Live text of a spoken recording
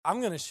I'm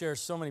going to share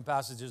so many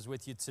passages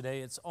with you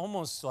today. It's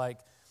almost like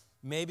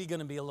maybe going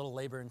to be a little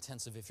labor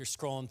intensive if you're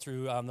scrolling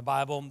through the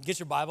Bible. Get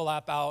your Bible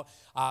app out.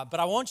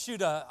 But I want you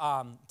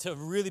to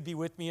really be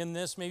with me in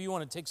this. Maybe you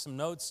want to take some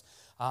notes.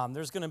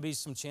 There's going to be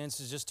some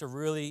chances just to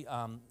really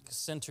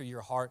center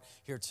your heart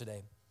here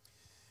today.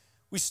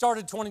 We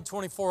started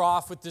 2024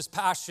 off with this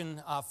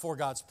passion for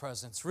God's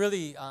presence.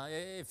 Really,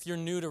 if you're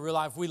new to Real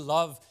Life, we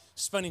love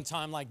spending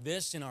time like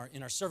this in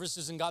our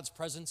services in God's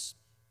presence.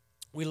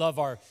 We love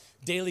our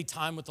daily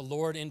time with the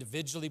Lord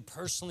individually,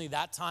 personally.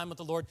 That time with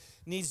the Lord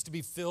needs to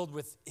be filled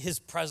with His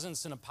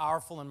presence in a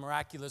powerful and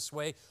miraculous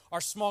way.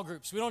 Our small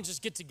groups, we don't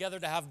just get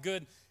together to have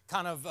good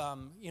kind of,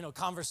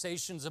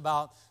 conversations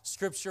about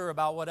Scripture,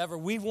 about whatever.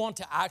 We want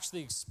to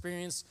actually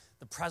experience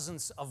the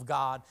presence of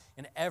God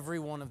in every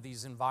one of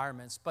these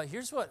environments. But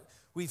here's what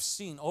we've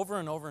seen over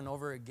and over and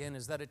over again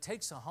is that it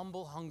takes a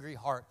humble, hungry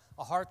heart,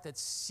 a heart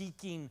that's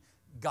seeking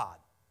God,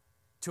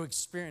 to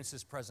experience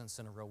His presence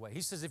in a real way.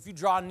 He says, if you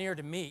draw near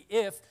to me,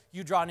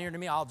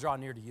 I'll draw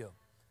near to you.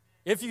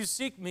 If you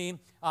seek me,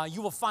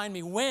 you will find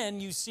me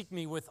when you seek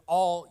me with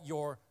all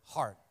your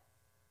heart.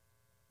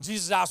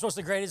 Jesus asked, what's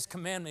the greatest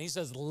commandment? He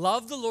says,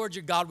 love the Lord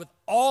your God with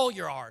all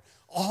your heart,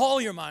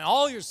 all your mind,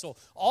 all your soul,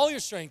 all your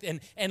strength,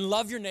 and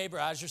love your neighbor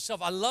as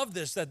yourself. I love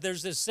this, that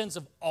there's this sense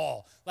of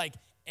all, like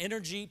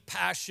energy,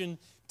 passion,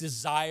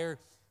 desire.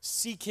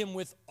 Seek Him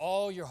with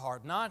all your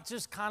heart, not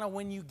just kind of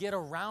when you get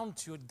around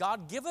to it.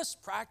 God, give us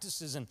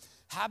practices and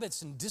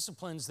habits and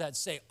disciplines that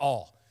say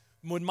all.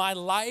 Would my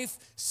life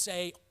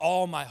say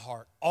all my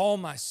heart, all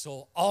my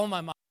soul, all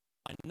my mind?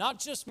 Not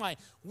just my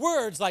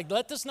words, like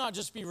let this not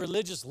just be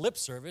religious lip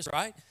service,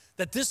 right?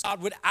 That this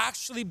God would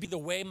actually be the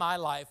way my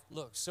life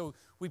looks. So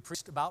we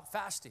preached about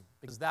fasting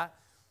because that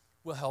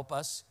will help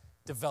us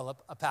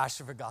develop a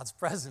passion for God's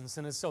presence,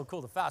 and it's so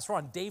cool to fast. We're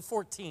on day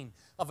 14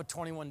 of a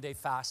 21-day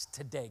fast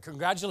today.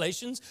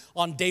 Congratulations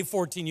on day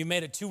 14. You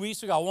made it 2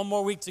 weeks. We got one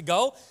more week to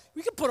go.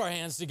 We can put our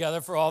hands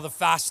together for all the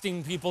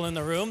fasting people in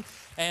the room,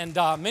 and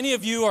many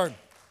of you are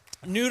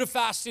new to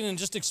fasting and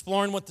just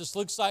exploring what this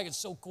looks like. It's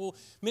so cool.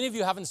 Many of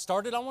you haven't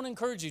started. I want to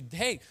encourage you,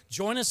 hey,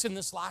 join us in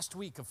this last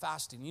week of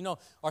fasting. You know,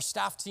 our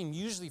staff team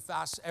usually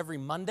fasts every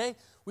Monday.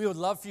 We would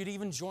love for you to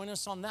even join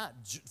us on that.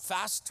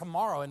 Fast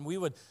tomorrow, and we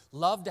would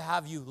love to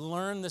have you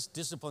learn this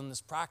discipline,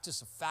 this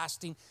practice of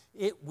fasting.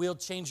 It will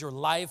change your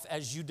life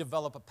as you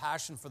develop a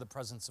passion for the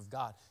presence of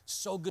God.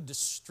 So good to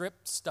strip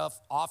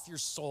stuff off your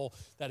soul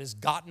that has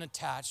gotten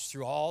attached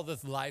through all the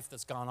life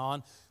that's gone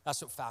on.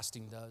 That's what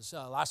fasting does.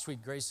 Last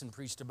week, Grayson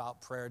preached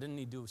about prayer. Didn't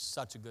he do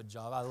such a good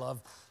job? I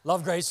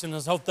love Grayson. I'm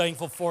so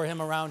thankful for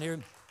him around here.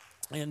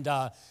 And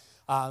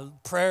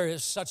prayer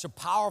is such a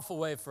powerful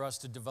way for us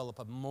to develop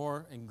a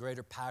more and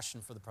greater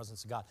passion for the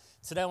presence of God.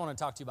 Today, I want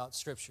to talk to you about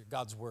Scripture,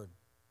 God's Word.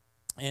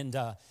 And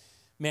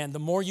man, the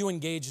more you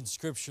engage in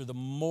Scripture, the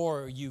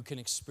more you can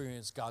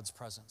experience God's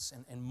presence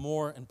in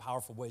more and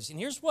powerful ways. And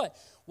here's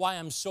why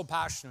I'm so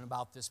passionate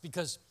about this,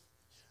 because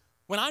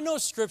when I know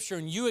Scripture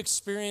and you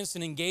experience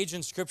and engage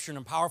in Scripture in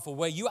a powerful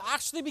way, you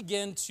actually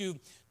begin to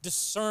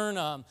discern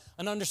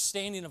an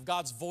understanding of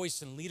God's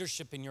voice and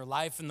leadership in your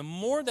life. And the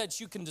more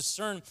that you can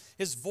discern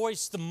His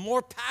voice, the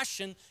more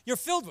passion you're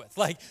filled with.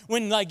 Like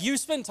when you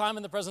spend time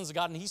in the presence of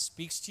God and He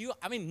speaks to you,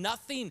 I mean,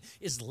 nothing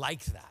is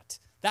like that.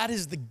 That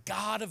is the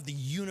God of the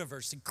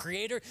universe, the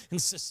creator and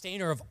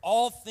sustainer of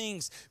all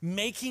things,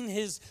 making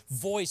His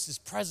voice, His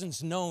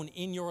presence known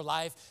in your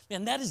life.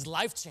 Man, that is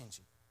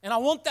life-changing. And I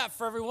want that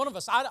for every one of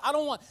us. I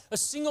don't want a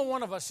single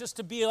one of us just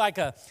to be like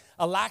a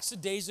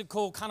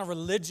lackadaisical kind of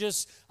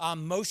religious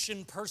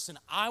motion person.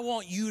 I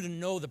want you to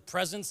know the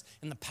presence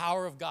and the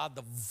power of God,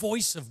 the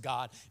voice of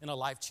God in a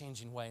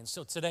life-changing way. And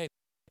so today,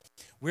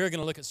 we're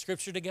going to look at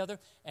Scripture together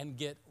and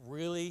get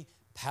really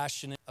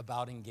passionate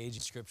about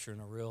engaging Scripture in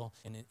a real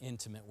and an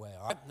intimate way.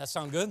 All right, that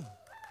sound good?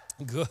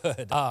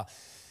 Good.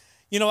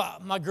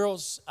 My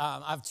girls,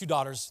 I have two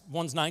daughters.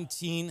 One's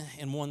 19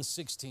 and one's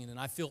 16, and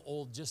I feel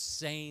old just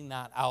saying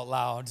that out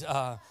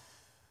loud.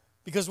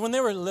 Because when they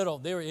were little,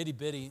 they were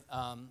itty-bitty.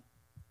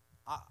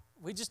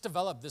 We just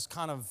developed this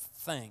kind of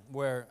thing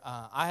where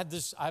I have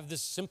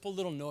this simple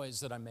little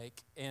noise that I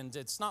make, and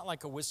it's not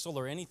like a whistle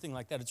or anything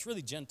like that. It's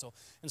really gentle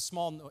and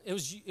small. It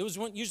was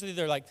when usually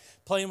they're like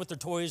playing with their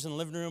toys in the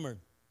living room, or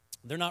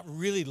they're not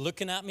really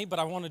looking at me, but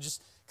I want to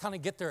just kind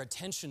of get their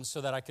attention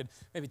so that I could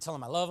maybe tell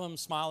them I love them,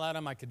 smile at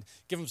them. I could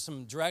give them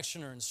some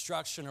direction or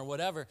instruction or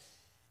whatever.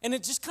 And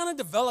it just kind of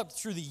developed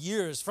through the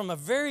years from a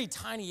very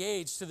tiny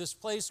age to this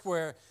place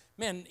where,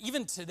 man,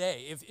 even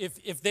today,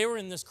 if they were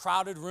in this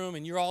crowded room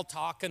and you're all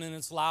talking and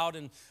it's loud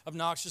and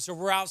obnoxious, or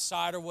we're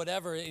outside or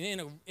whatever,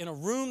 in a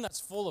room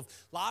that's full of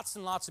lots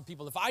and lots of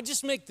people, if I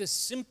just make this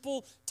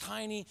simple,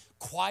 tiny,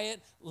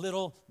 quiet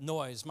little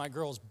noise, my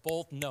girls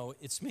both know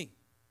it's me.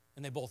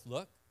 And they both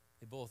look.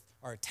 They both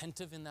are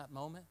attentive in that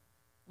moment.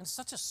 And it's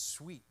such a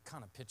sweet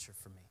kind of picture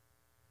for me.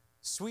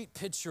 Sweet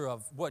picture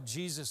of what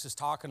Jesus is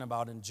talking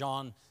about in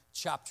John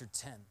chapter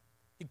 10.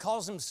 He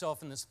calls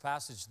himself in this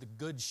passage the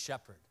Good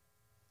Shepherd.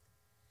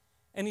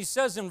 And he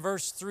says in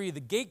verse 3, the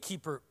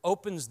gatekeeper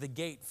opens the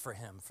gate for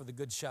him, for the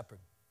Good Shepherd.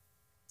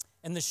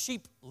 and the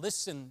sheep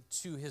listen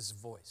to his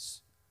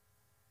voice.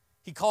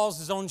 He calls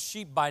his own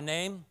sheep by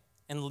name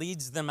and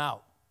leads them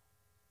out.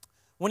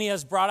 When he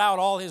has brought out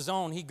all his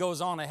own, he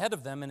goes on ahead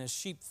of them, and his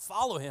sheep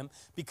follow him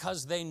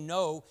because they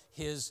know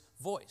his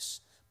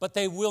voice. But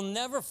they will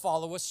never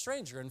follow a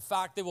stranger. In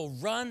fact, they will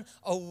run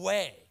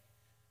away.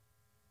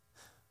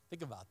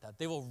 Think about that.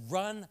 They will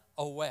run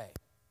away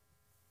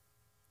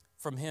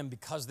from him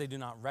because they do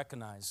not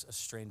recognize a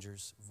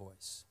stranger's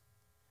voice.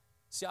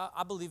 See,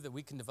 I believe that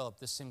we can develop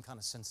this same kind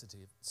of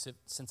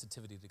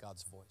sensitivity to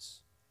God's voice.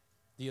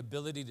 The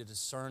ability to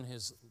discern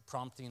his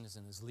promptings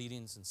and his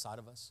leadings inside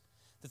of us.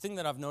 The thing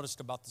that I've noticed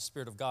about the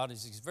Spirit of God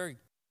is he's very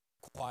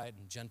quiet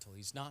and gentle.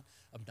 He's not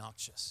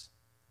obnoxious.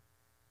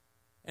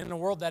 And in a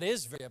world that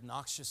is very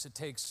obnoxious, it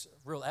takes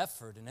real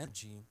effort and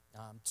energy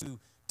to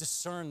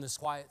discern this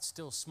quiet,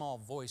 still, small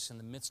voice in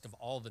the midst of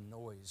all the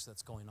noise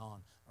that's going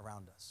on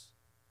around us.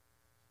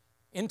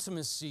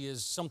 Intimacy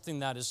is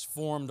something that is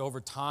formed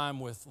over time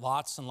with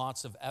lots and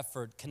lots of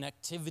effort,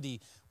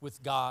 connectivity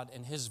with God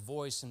and his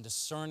voice, and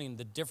discerning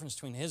the difference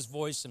between his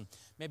voice and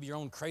maybe your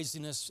own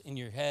craziness in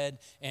your head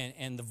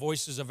and the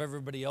voices of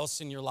everybody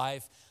else in your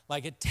life.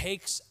 Like, it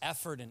takes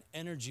effort and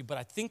energy, but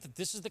I think that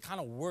this is the kind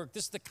of work,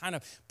 this is the kind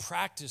of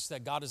practice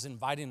that God is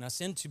inviting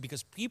us into,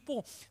 because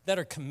people that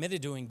are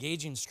committed to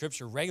engaging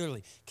Scripture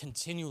regularly,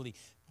 continually,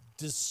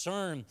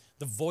 discern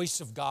the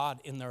voice of God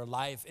in their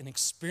life and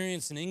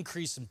experience an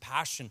increase in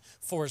passion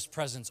for his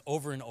presence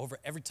over and over.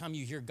 Every time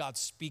you hear God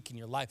speak in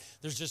your life,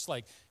 there's just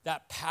like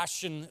that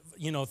passion,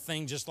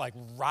 thing just like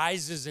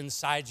rises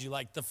inside you.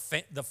 Like the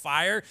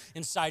fire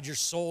inside your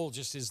soul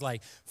just is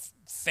like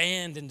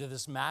fanned into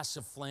this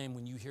massive flame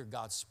when you hear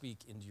God speak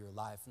into your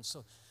life. And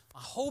so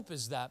my hope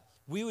is that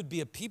we would be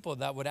a people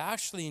that would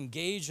actually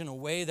engage in a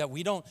way that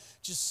we don't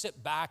just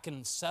sit back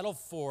and settle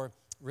for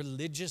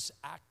religious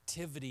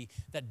activity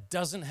that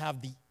doesn't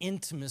have the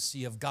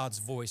intimacy of God's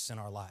voice in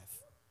our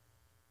life.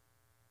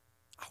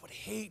 I would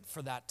hate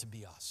for that to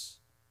be us.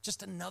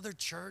 Just another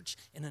church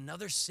in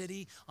another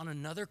city on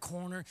another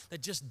corner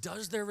that just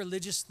does their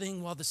religious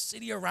thing while the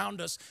city around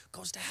us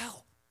goes to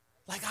hell.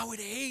 Like, I would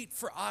hate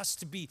for us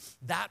to be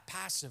that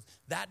passive,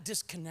 that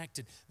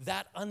disconnected,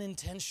 that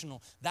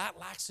unintentional, that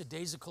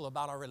lackadaisical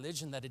about our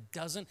religion, that it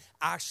doesn't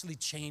actually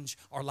change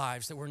our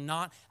lives, that we're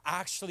not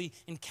actually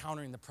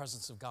encountering the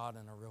presence of God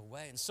in a real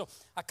way. And so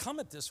I come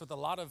at this with a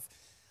lot of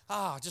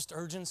just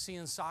urgency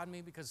inside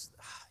me, because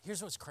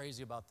here's what's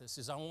crazy about this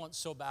is I want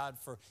so bad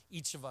for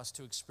each of us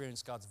to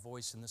experience God's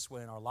voice in this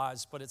way in our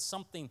lives, but it's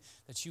something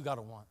that you got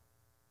to want.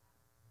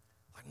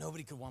 Like,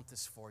 nobody could want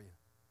this for you.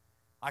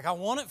 Like, I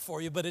want it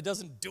for you, but it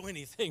doesn't do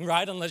anything,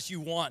 right? Unless you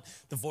want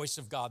the voice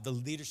of God, the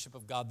leadership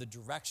of God, the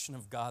direction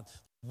of God,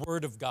 the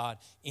word of God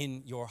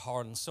in your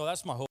heart. And so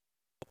that's my hope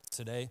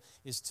today,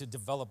 is to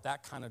develop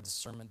that kind of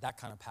discernment, that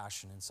kind of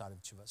passion inside of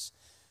each of us.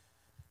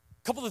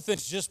 A couple of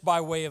things just by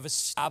way of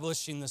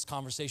establishing this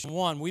conversation.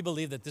 One, we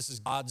believe that this is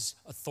God's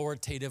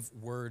authoritative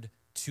word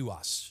to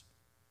us.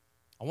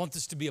 I want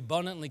this to be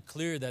abundantly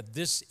clear that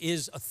this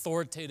is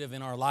authoritative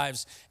in our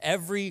lives.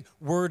 Every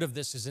word of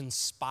this is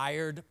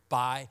inspired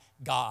by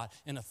God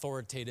and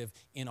authoritative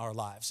in our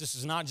lives. This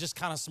is not just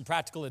kind of some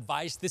practical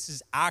advice. This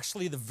is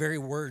actually the very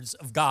words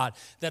of God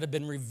that have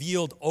been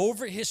revealed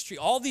over history.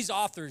 All these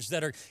authors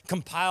that are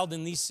compiled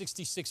in these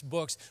 66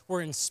 books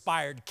were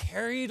inspired,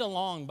 carried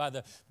along by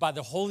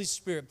the Holy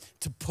Spirit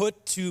to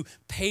put to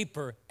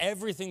paper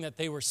everything that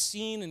they were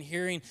seeing and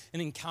hearing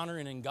and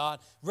encountering in God.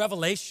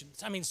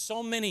 Revelations. I mean,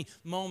 so many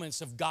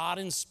moments of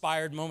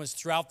God-inspired moments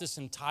throughout this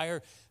entire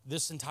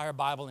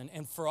Bible.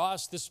 And for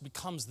us, this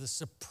becomes the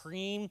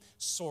supreme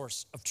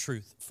source of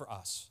truth for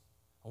us.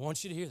 I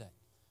want you to hear that.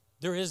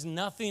 There is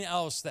nothing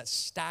else that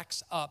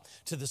stacks up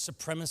to the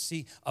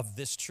supremacy of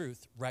this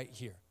truth right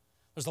here.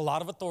 There's a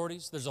lot of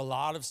authorities, there's a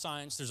lot of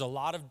science, there's a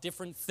lot of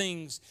different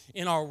things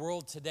in our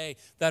world today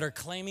that are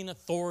claiming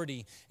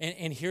authority.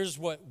 And here's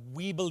what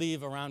we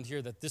believe around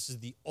here, that this is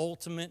the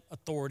ultimate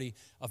authority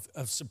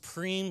of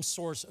supreme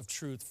source of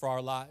truth for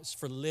our lives,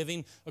 for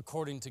living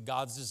according to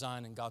God's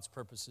design and God's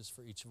purposes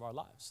for each of our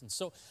lives. And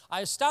so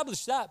I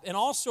established that, and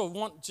also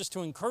want just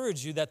to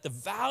encourage you that the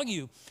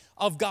value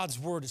of God's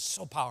word is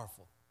so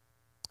powerful.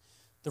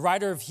 The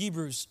writer of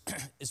Hebrews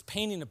is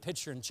painting a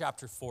picture in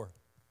chapter 4.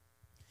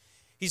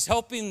 He's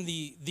helping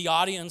the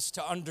audience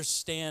to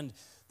understand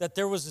that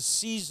there was a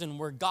season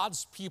where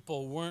God's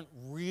people weren't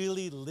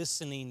really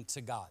listening to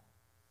God.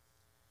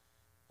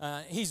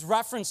 He's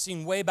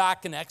referencing way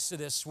back in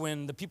Exodus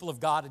when the people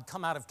of God had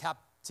come out of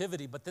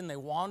captivity, but then they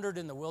wandered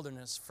in the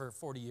wilderness for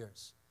 40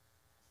 years.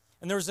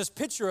 And there was this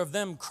picture of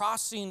them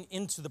crossing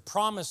into the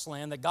promised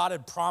land that God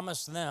had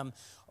promised them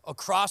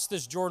across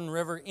this Jordan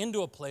River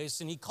into a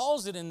place, and he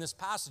calls it in this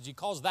passage, he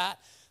calls that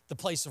the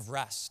place of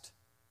rest.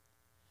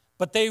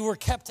 But they were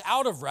kept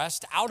out of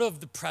rest, out of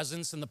the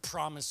presence and the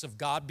promise of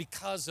God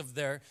because of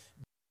their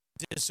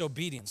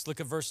disobedience. Look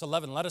at verse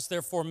 11. Let us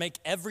therefore make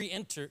every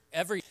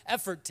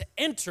effort to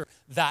enter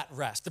that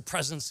rest, the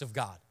presence of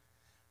God.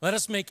 Let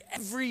us make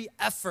every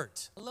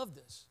effort. I love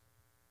this.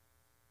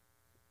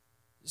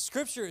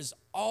 Scripture is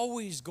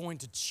always going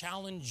to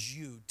challenge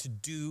you to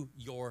do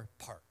your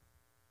part.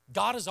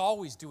 God is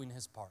always doing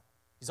his part.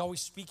 He's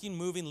always speaking,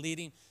 moving,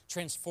 leading,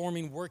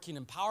 transforming, working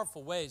in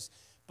powerful ways.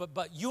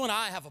 But you and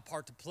I have a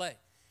part to play.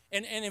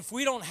 And if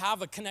we don't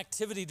have a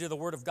connectivity to the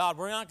Word of God,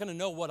 we're not going to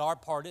know what our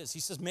part is. He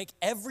says, make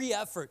every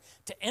effort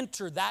to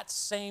enter that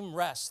same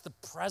rest, the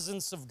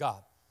presence of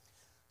God,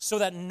 so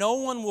that no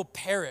one will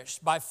perish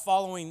by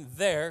following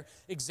their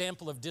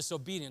example of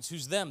disobedience.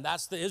 Who's them?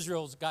 That's the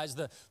Israel's guys,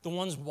 the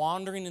ones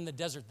wandering in the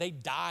desert. They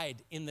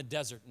died in the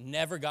desert,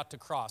 never got to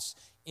cross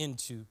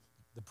into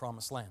the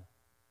promised land.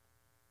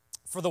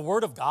 For the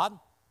Word of God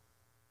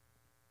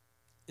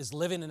is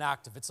living and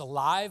active. It's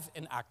alive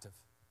and active.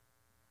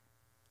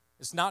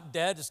 It's not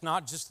dead. It's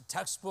not just a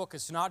textbook.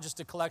 It's not just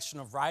a collection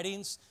of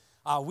writings.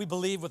 We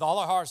believe with all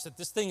our hearts that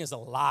this thing is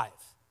alive,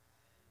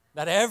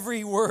 that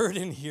every word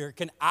in here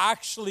can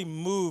actually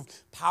move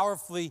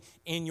powerfully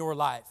in your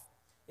life.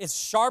 It's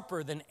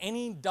sharper than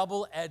any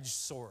double-edged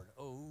sword.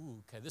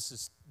 Oh, okay,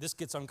 this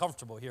gets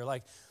uncomfortable here.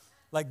 Like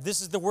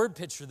this is the word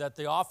picture that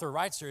the author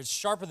writes here. It's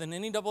sharper than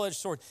any double-edged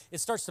sword. It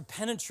starts to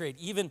penetrate,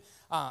 even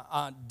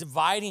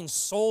dividing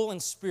soul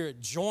and spirit,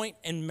 joint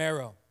and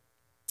marrow.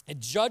 It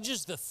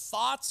judges the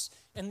thoughts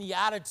and the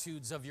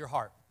attitudes of your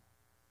heart.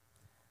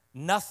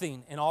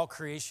 Nothing in all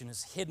creation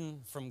is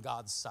hidden from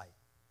God's sight.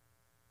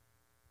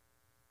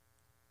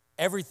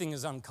 Everything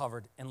is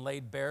uncovered and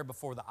laid bare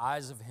before the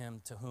eyes of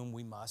him to whom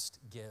we must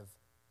give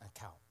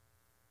account.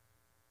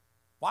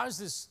 Why is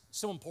this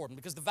so important?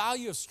 Because the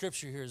value of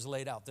Scripture here is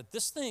laid out, that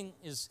this thing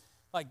is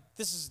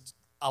this is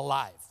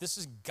alive. This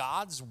is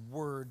God's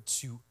word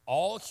to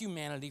all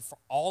humanity for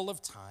all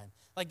of time.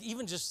 Like,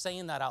 even just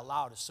saying that out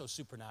loud is so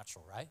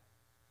supernatural, right?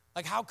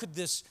 Like, how could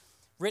this,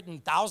 written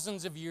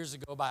thousands of years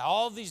ago by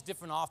all these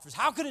different authors,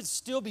 how could it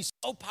still be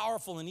so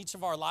powerful in each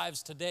of our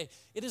lives today?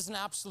 It is an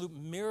absolute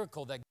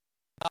miracle that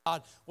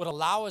God would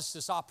allow us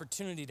this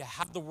opportunity to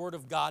have the Word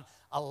of God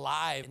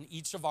alive in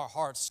each of our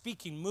hearts,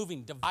 speaking,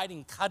 moving,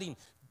 dividing, cutting,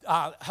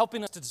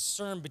 helping us to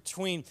discern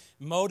between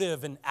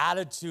motive and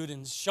attitude,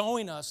 and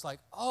showing us like,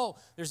 oh,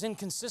 there's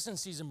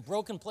inconsistencies and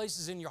broken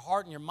places in your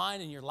heart and your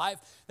mind and your life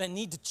that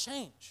need to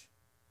change.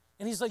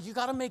 And he's like, you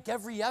got to make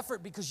every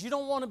effort, because you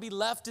don't want to be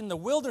left in the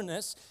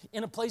wilderness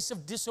in a place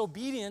of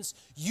disobedience.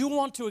 You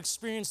want to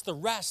experience the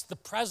rest, the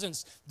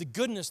presence, the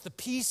goodness, the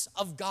peace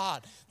of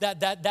God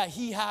that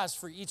he has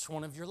for each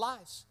one of your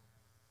lives.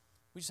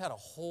 We just had a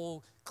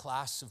whole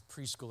class of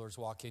preschoolers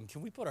walk in.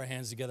 Can we put our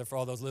hands together for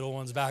all those little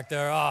ones back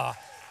there? I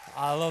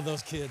love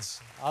those kids.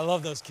 I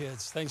love those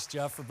kids. Thanks,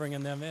 Jeff, for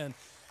bringing them in.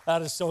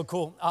 That is so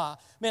cool.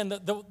 Man,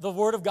 the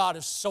Word of God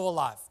is so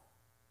alive.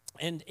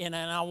 And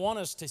I want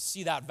us to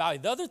see that value.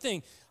 The other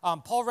thing,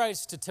 Paul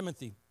writes to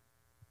Timothy,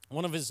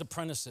 one of his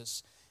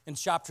apprentices, in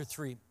chapter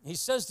 3. He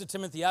says to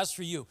Timothy, as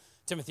for you,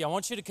 Timothy, I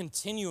want you to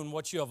continue in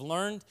what you have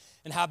learned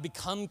and have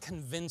become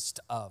convinced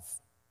of.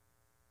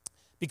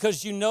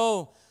 Because you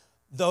know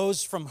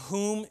those from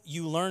whom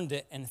you learned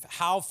it, and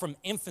how from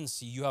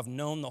infancy you have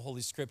known the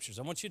Holy Scriptures.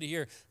 I want you to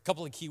hear a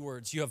couple of key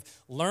words. You have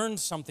learned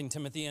something,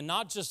 Timothy, and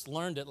not just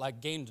learned it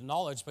like gained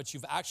knowledge, but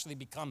you've actually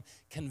become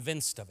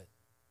convinced of it.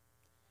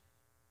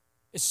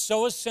 It's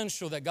so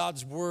essential that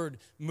God's word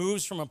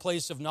moves from a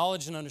place of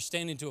knowledge and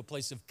understanding to a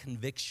place of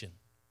conviction.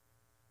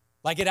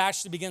 Like, it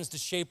actually begins to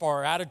shape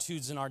our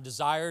attitudes and our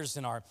desires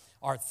and our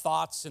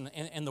thoughts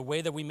and the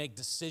way that we make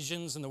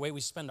decisions and the way we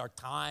spend our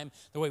time,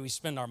 the way we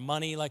spend our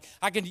money. Like,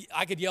 I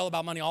could yell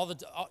about money all the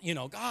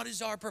time, God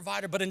is our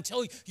provider. But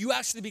until you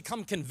actually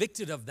become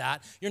convicted of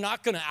that, you're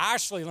not going to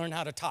actually learn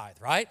how to tithe,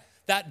 right?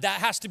 That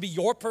has to be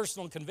your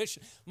personal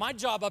conviction. My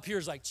job up here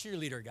is like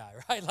cheerleader guy,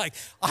 right? Like,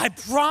 I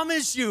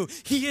promise you,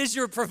 he is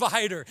your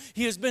provider.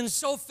 He has been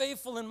so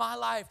faithful in my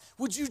life.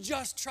 Would you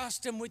just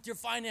trust him with your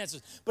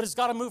finances? But it's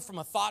got to move from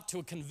a thought to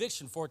a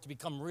conviction for it to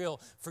become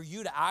real, for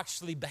you to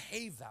actually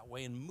behave that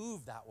way and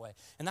move that way.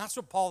 And that's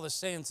what Paul is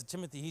saying to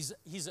Timothy.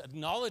 He's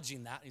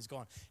acknowledging that. He's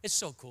going, it's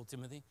so cool,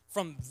 Timothy.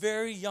 From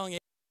very young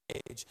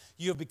age,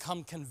 you have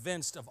become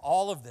convinced of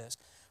all of this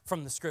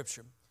from the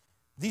Scripture.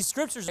 These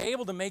Scriptures are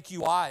able to make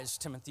you wise,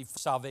 Timothy, for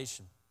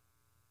salvation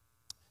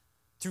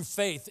through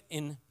faith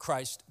in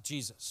Christ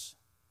Jesus.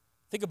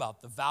 Think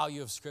about the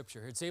value of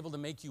Scripture. It's able to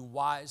make you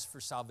wise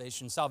for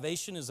salvation.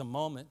 Salvation is a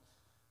moment,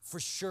 for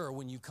sure,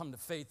 when you come to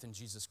faith in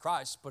Jesus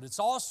Christ, but it's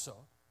also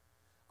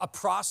a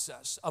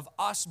process of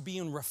us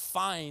being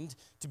refined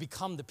to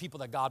become the people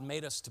that God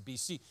made us to be.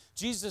 See,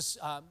 Jesus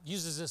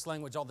uses this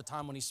language all the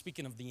time when he's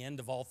speaking of the end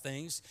of all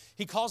things.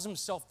 He calls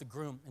himself the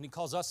groom, and he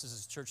calls us as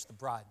his church the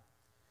bride.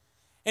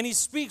 And he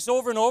speaks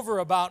over and over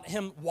about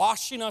him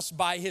washing us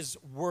by his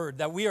word,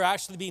 that we are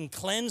actually being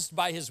cleansed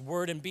by his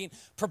word and being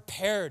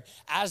prepared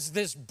as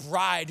this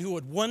bride who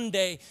would one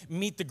day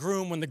meet the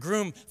groom when the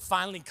groom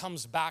finally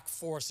comes back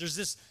for us. There's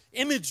this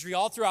imagery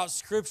all throughout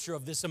Scripture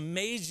of this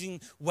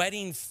amazing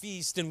wedding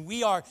feast, and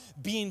we are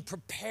being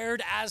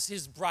prepared as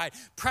his bride.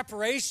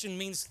 Preparation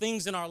means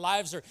things in our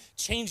lives are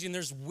changing.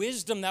 There's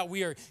wisdom that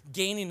we are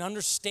gaining,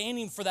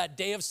 understanding for that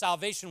day of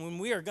salvation when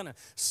we are going to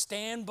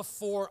stand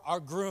before our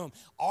groom.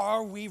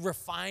 Are we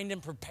refined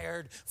and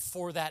prepared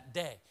for that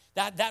day?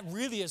 That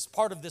really is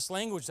part of this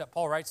language that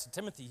Paul writes to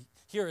Timothy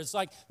here. It's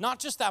like not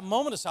just that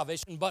moment of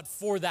salvation, but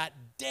for that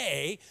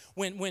day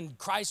when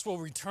Christ will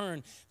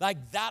return,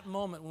 like that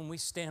moment when we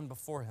stand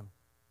before him.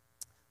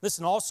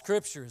 Listen, all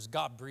Scripture is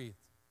God-breathed.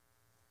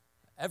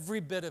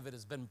 Every bit of it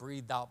has been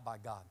breathed out by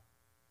God.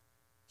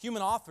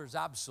 Human authors,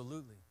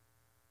 absolutely,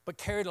 but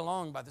carried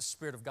along by the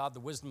Spirit of God, the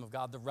wisdom of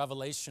God, the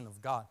revelation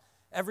of God.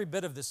 Every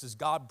bit of this is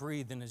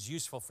God-breathed and is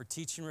useful for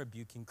teaching,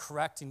 rebuking,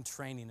 correcting,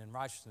 training in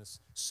righteousness,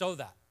 so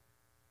that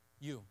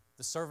you,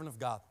 the servant of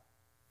God,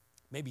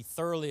 may be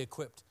thoroughly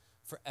equipped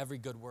for every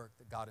good work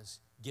that God has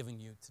given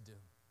you to do.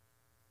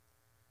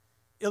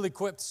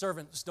 Ill-equipped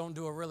servants don't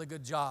do a really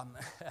good job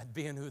at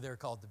being who they're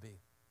called to be.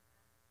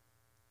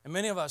 And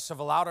many of us have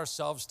allowed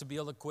ourselves to be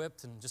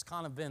ill-equipped and just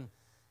kind of been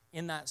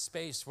in that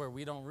space where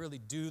we don't really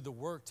do the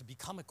work to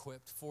become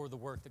equipped for the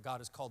work that God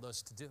has called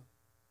us to do.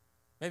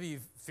 Maybe you're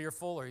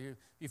fearful, or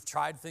you've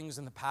tried things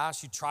in the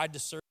past. You tried to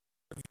serve.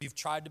 You've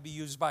tried to be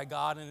used by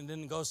God, and it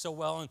didn't go so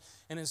well.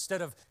 And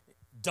instead of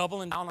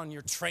doubling down on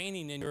your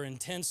training and your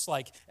intense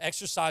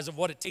exercise of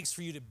what it takes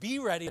for you to be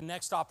ready, the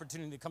next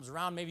opportunity that comes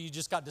around, maybe you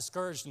just got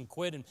discouraged and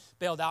quit and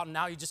bailed out, and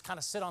now you just kind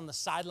of sit on the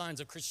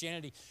sidelines of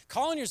Christianity,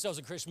 calling yourselves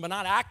a Christian, but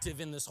not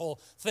active in this whole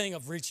thing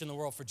of reaching the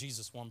world for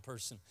Jesus one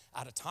person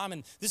at a time.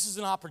 And this is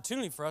an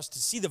opportunity for us to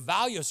see the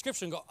value of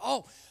Scripture and go,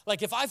 oh,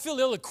 if I feel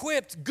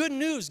ill-equipped, good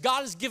news,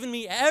 God has given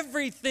me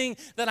everything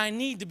that I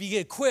need to be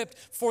equipped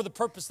for the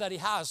purpose that he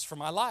has for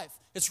my life.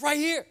 It's right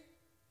here.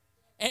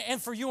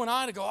 And for you and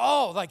I to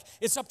go,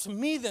 it's up to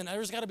me then.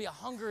 There's got to be a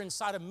hunger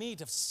inside of me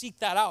to seek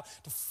that out,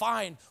 to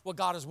find what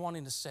God is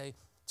wanting to say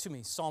to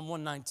me. Psalm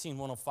 119,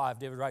 105,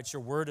 David writes,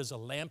 your word is a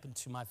lamp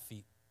unto my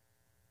feet.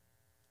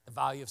 The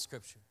value of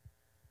Scripture.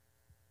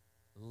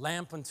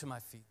 Lamp unto my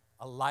feet,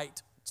 a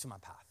light to my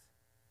path.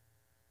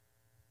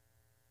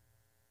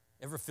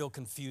 Ever feel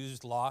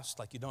confused, lost,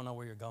 like you don't know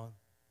where you're going?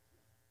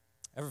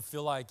 Ever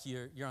feel like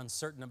you're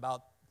uncertain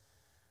about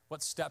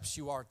what steps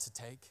you are to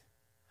take?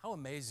 How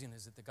amazing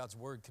is it that God's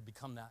word could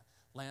become that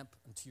lamp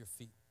unto your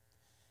feet?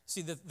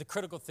 See, the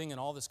critical thing in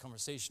all this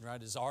conversation, right,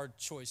 is our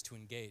choice to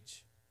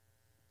engage.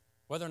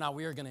 Whether or not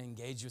we are going to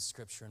engage with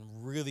Scripture and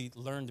really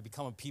learn to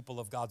become a people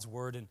of God's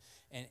word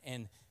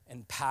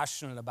and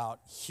passionate about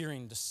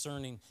hearing,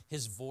 discerning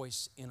his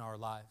voice in our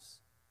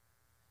lives.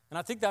 And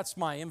I think that's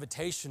my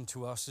invitation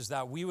to us, is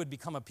that we would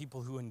become a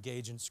people who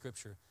engage in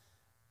Scripture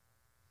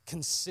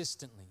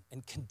consistently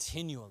and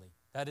continually.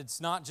 That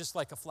it's not just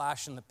like a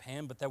flash in the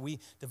pan, but that we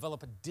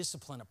develop a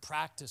discipline, a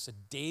practice, a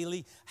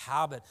daily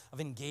habit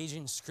of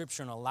engaging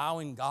Scripture and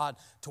allowing God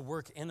to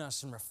work in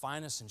us and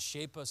refine us and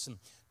shape us and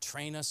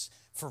train us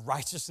for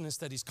righteousness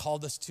that he's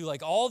called us to.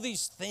 Like all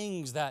these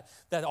things that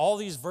all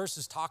these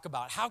verses talk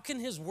about. How can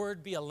his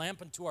word be a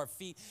lamp unto our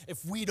feet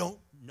if we don't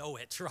know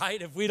it,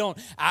 right? If we don't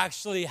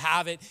actually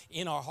have it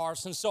in our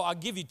hearts. And so I'll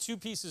give you two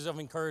pieces of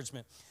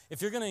encouragement.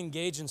 If you're going to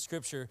engage in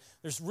Scripture,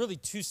 there's really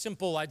two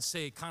simple, I'd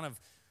say, kind of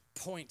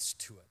points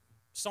to it.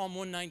 Psalm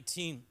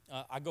 119,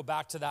 I go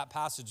back to that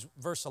passage,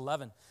 verse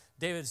 11.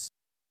 David says,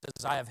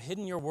 I have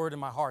hidden your word in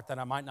my heart that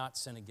I might not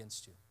sin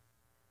against you.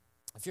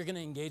 If you're going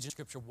to engage in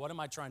Scripture, what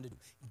am I trying to do?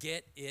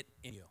 Get it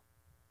in you.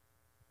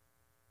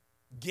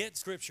 Get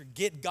Scripture,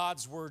 get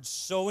God's word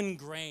so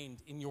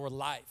ingrained in your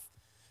life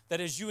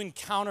that as you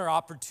encounter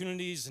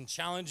opportunities and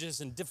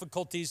challenges and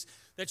difficulties,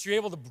 that you're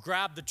able to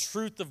grab the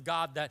truth of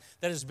God that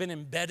has been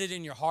embedded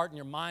in your heart and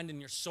your mind and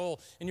your soul,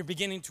 and you're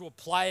beginning to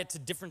apply it to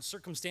different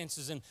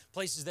circumstances and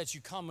places that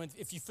you come.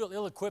 If you feel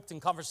ill-equipped in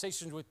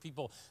conversations with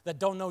people that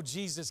don't know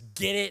Jesus,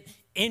 get it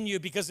in you,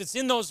 because it's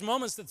in those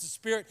moments that the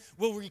Spirit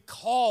will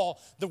recall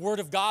the word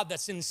of God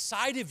that's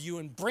inside of you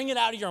and bring it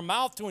out of your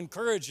mouth to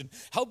encourage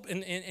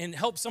and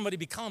help somebody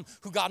become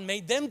who God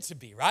made them to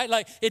be, right?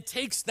 Like it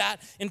takes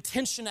that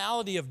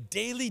intentionality of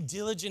daily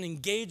diligent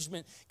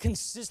engagement,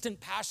 consistent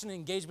passionate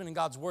engagement in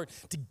God's word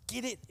to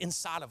get it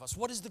inside of us.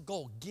 What is the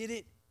goal? Get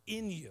it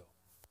in you.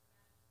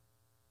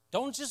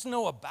 Don't just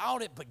know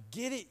about it, but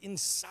get it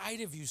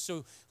inside of you.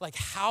 So like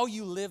how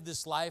you live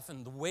this life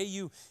and the way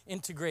you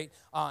integrate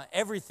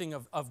everything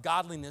of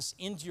godliness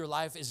into your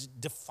life is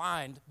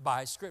defined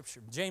by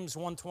Scripture. James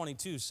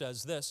 1:22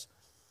 says this,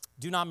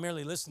 do not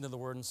merely listen to the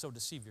word and so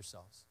deceive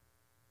yourselves.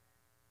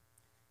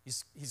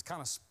 He's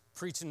kind of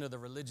preaching to the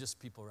religious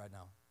people right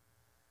now.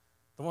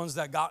 The ones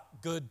that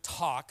got good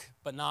talk,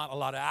 but not a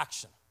lot of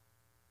action.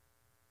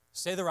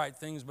 Say the right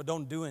things, but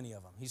don't do any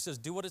of them. He says,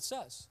 do what it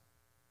says.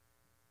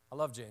 I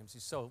love James.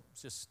 He's so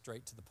just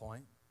straight to the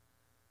point.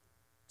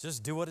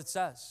 Just do what it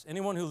says.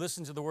 Anyone who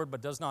listens to the word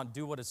but does not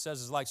do what it says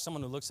is like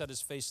someone who looks at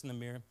his face in the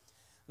mirror and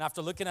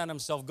after looking at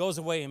himself goes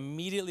away and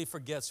immediately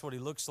forgets what he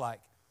looks like.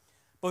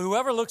 But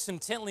whoever looks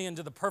intently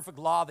into the perfect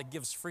law that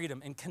gives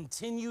freedom and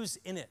continues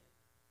in it,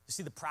 You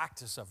see the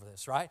practice of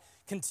this, right?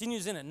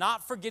 Continues in it,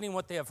 not forgetting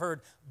what they have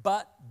heard,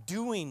 but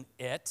doing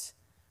it.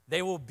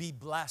 They will be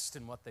blessed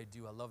in what they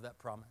do. I love that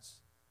promise.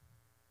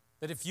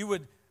 That if you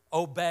would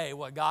obey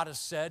what God has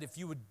said, if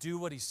you would do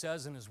what he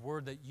says in his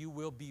word, that you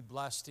will be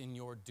blessed in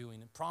your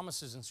doing. And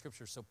promises in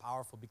Scripture are so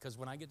powerful because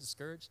when I get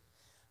discouraged,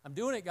 I'm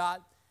doing it,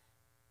 God,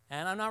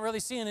 and I'm not really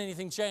seeing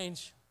anything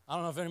change. I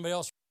don't know if anybody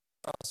else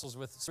wrestles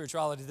with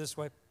spirituality this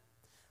way,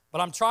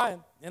 but I'm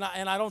trying, and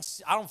I don't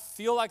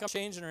feel like I'm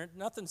changing, or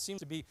nothing seems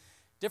to be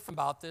different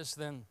about this.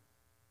 Then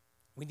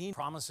we need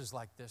promises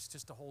like this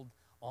just to hold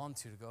on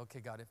to go,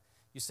 okay, God, if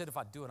you said if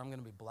I do it, I'm going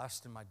to be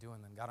blessed in my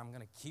doing. Then God, I'm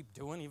going to keep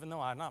doing, even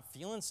though I'm not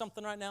feeling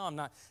something right now, I'm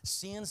not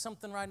seeing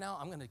something right now,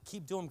 I'm going to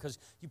keep doing because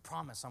you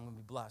promise I'm going to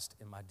be blessed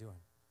in my doing.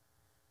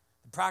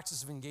 The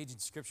practice of engaging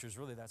Scripture is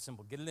really that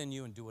simple. Get it in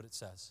you and do what it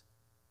says.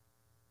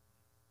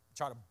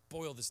 Try to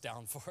boil this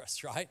down for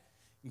us, right?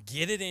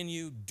 Get it in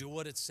you, do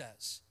what it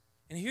says.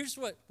 And here's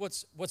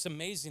what's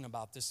amazing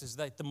about this is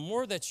that the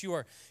more that you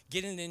are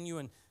getting it in you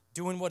and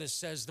doing what it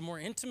says, the more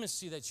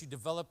intimacy that you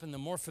develop and the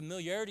more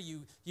familiarity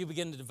you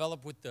begin to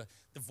develop with the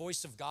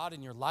voice of God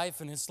in your life.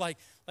 And it's like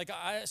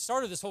I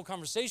started this whole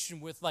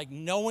conversation with like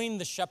knowing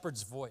the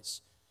shepherd's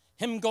voice.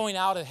 Him going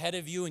out ahead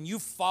of you and you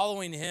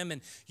following him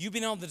and you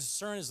being able to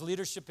discern his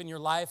leadership in your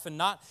life and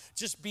not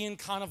just being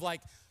kind of like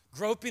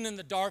groping in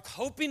the dark,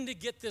 hoping to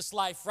get this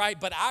life right,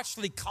 but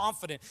actually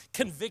confident,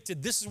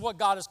 convicted. This is what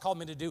God has called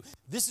me to do.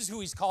 This is who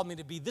he's called me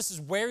to be. This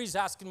is where he's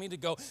asking me to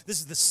go.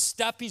 This is the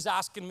step he's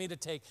asking me to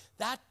take.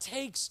 That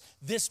takes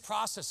this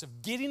process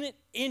of getting it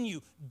in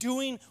you,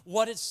 doing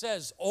what it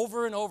says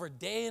over and over,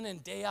 day in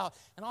and day out.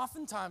 And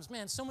oftentimes,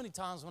 man, so many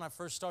times when I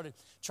first started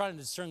trying to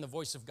discern the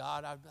voice of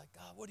God, I'd be like,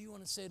 God, what do you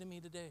want to say to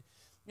me today?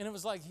 And it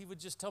was like he would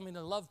just tell me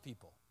to love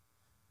people.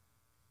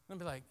 And I'd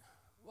be like,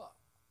 well,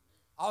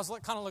 I was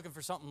kind of looking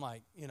for something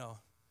like,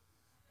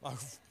 like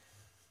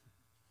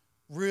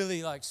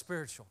really like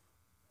spiritual.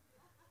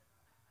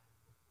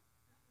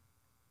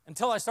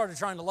 Until I started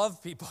trying to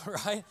love people,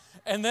 right?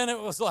 And then it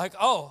was like,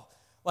 oh,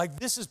 like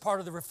this is part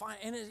of the refine.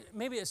 And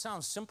maybe it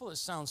sounds simple, it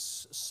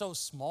sounds so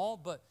small,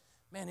 but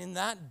man, in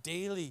that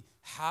daily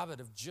habit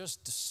of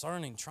just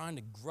discerning, trying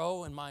to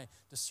grow in my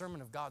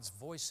discernment of God's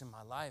voice in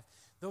my life,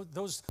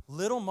 those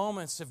little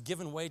moments have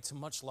given way to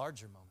much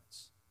larger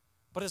moments.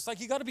 But it's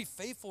like you got to be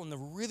faithful in the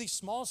really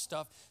small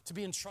stuff to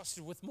be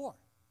entrusted with more.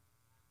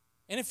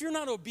 And if you're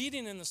not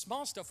obedient in the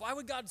small stuff, why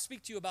would God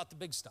speak to you about the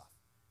big stuff?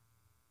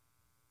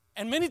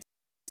 And many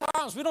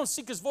times we don't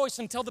seek his voice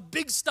until the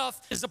big stuff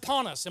is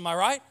upon us. Am I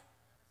right?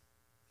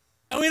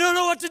 And we don't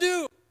know what to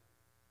do.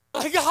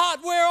 Like, God,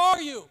 where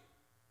are you?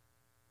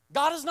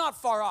 God is not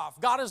far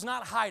off. God is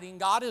not hiding.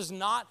 God has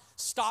not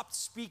stopped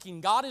speaking.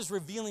 God is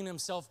revealing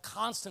himself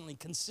constantly,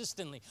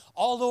 consistently,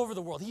 all over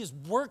the world. He is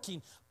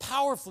working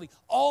powerfully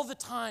all the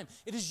time.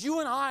 It is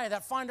you and I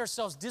that find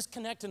ourselves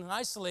disconnected and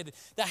isolated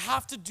that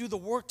have to do the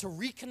work to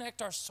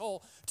reconnect our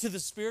soul to the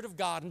Spirit of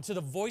God and to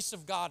the voice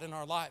of God in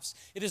our lives.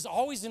 It is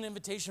always an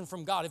invitation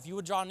from God. If you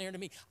would draw near to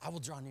me, I will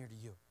draw near to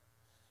you.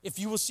 If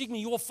you will seek me,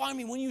 you will find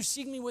me when you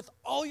seek me with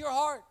all your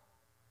heart.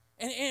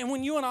 And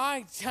when you and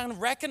I kind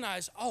of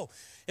recognize, oh,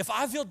 if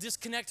I feel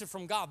disconnected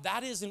from God,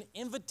 that is an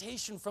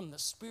invitation from the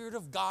Spirit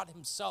of God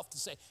himself to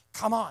say,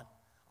 come on,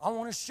 I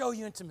want to show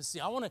you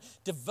intimacy. I want to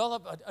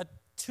develop a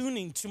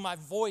tuning to my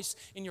voice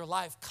in your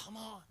life. Come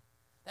on.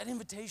 That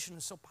invitation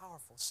is so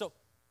powerful. So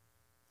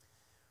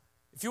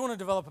if you want to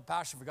develop a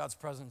passion for God's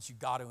presence, you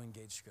got to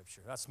engage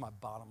Scripture. That's my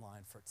bottom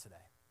line for today.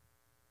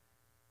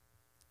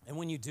 And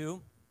when you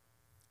do,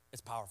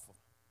 it's powerful.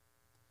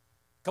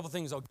 A couple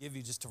things I'll give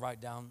you just to write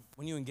down.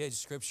 When you engage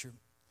Scripture,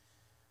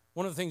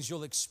 one of the things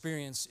you'll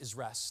experience is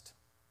rest.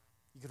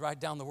 You could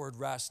write down the word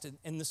rest,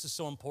 and this is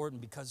so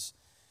important because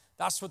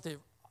that's what the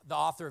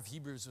author of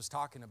Hebrews was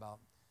talking about.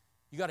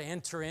 You got to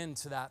enter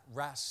into that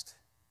rest.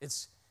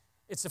 It's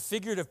a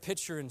figurative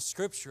picture in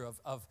Scripture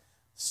of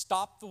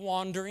stop the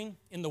wandering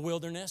in the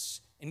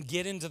wilderness and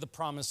get into the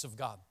promise of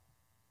God.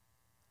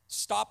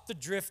 Stop the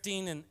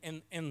drifting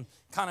and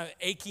kind of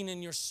aching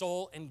in your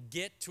soul and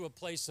get to a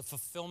place of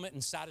fulfillment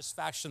and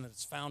satisfaction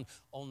that's found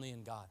only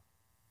in God.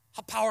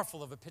 How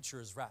powerful of a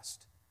picture is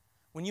rest.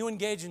 When you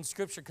engage in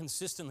Scripture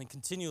consistently,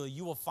 continually,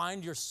 you will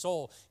find your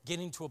soul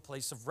getting to a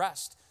place of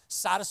rest,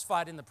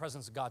 satisfied in the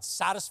presence of God,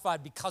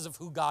 satisfied because of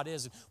who God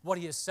is and what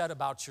he has said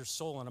about your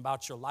soul and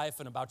about your life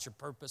and about your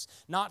purpose,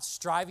 not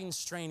striving,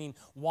 straining,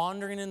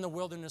 wandering in the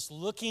wilderness,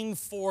 looking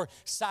for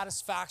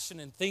satisfaction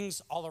in things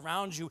all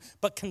around you,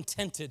 but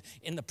contented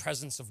in the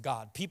presence of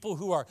God. People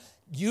who are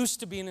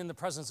used to being in the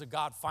presence of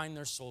God find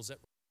their souls at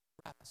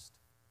rest.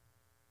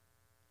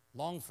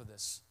 Long for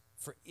this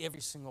for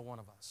every single one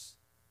of us.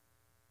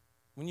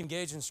 When you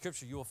engage in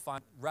Scripture, you will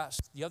find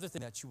rest. The other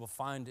thing that you will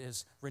find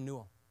is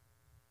renewal.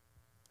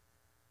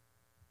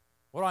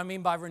 What do I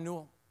mean by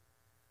renewal?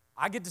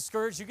 I get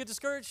discouraged. You get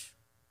discouraged?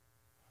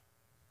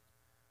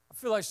 I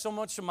feel like so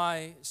much of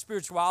my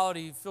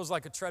spirituality feels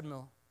like a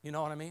treadmill. You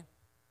know what I mean?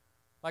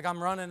 Like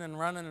I'm running and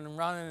running and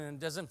running and it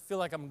doesn't feel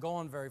like I'm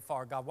going very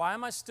far, God. Why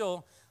am I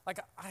still, like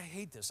I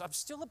hate this. I'm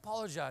still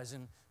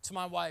apologizing to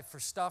my wife for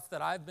stuff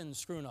that I've been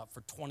screwing up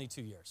for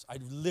 22 years. I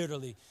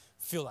literally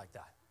feel like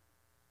that.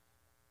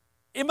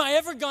 Am I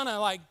ever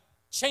gonna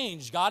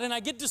change, God? And I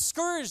get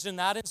discouraged in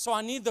that. And so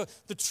I need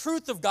the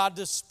truth of God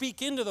to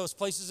speak into those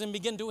places and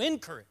begin to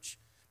encourage,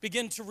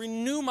 begin to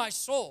renew my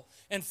soul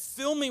and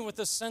fill me with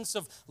a sense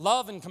of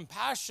love and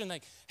compassion.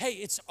 Like, hey,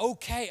 it's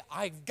okay.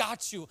 I've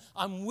got you.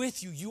 I'm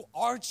with you. You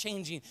are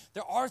changing.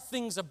 There are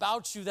things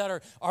about you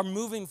that are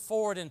moving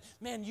forward. And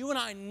man, you and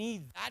I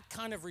need that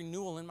kind of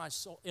renewal in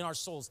our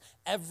souls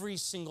every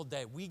single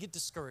day. We get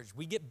discouraged.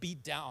 We get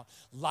beat down.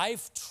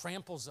 Life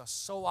tramples us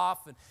so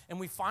often. And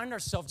we find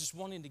ourselves just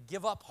wanting to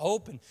give up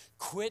hope and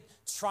quit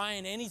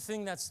trying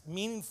anything that's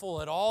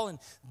meaningful at all. And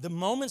the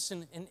moments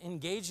in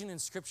engaging in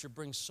Scripture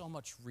bring so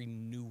much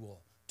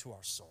renewal to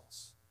our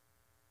souls.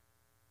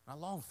 And I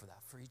long for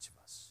that for each of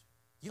us.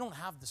 You don't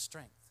have the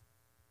strength.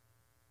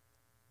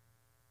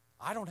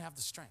 I don't have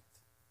the strength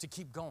to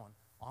keep going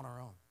on our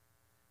own.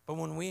 But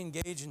when we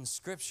engage in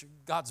Scripture,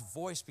 God's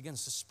voice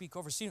begins to speak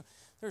over. See,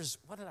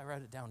 what did I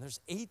write it down? There's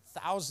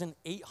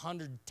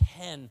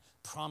 8,810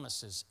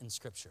 promises in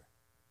Scripture.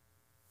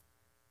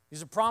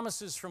 These are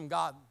promises from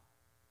God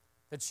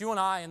that you and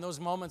I, in those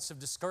moments of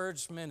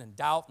discouragement and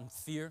doubt and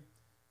fear,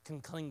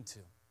 can cling to.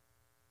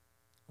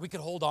 We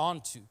could hold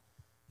on to.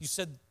 You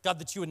said, God,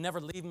 that you would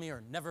never leave me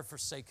or never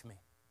forsake me.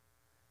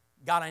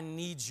 God, I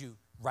need you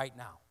right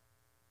now.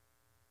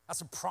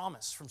 That's a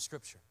promise from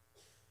Scripture.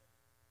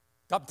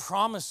 God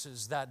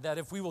promises that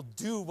if we will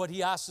do what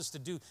he asks us to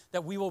do,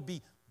 that we will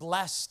be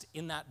blessed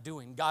in that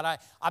doing. God,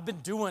 I've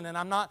been doing and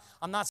I'm not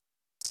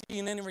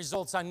seeing any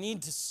results. I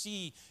need to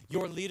see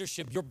your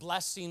leadership, your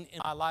blessing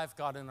in my life,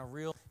 God, in a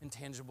real,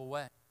 intangible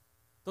way.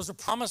 Those are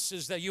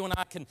promises that you and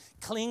I can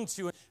cling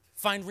to and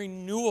find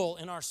renewal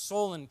in our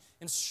soul and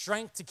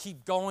strength to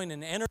keep going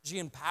and energy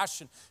and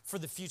passion for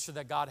the future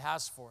that God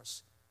has for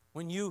us.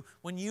 When you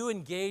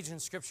engage in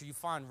Scripture, you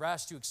find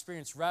rest, you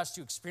experience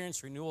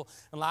renewal,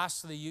 and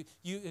lastly,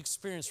 you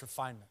experience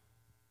refinement.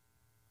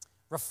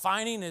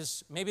 Refining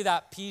is maybe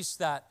that piece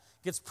that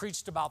gets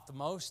preached about the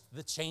most,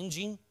 the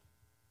changing.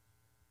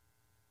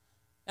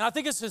 And I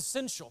think it's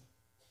essential,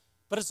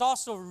 but it's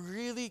also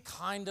really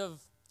kind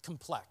of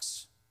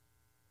complex.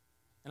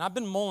 And I've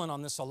been mulling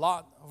on this a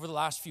lot over the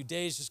last few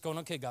days, just going,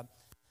 okay, God,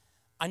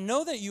 I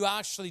know that you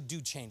actually do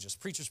change us.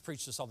 Preachers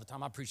preach this all the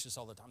time. I preach this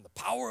all the time. The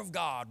power of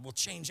God will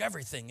change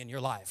everything in your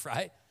life,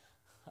 right?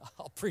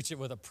 I'll preach it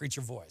with a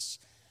preacher voice.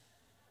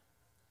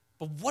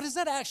 But what does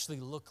that actually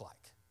look like?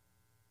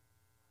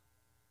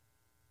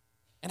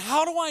 And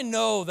how do I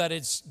know that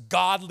it's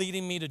God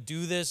leading me to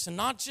do this and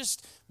not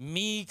just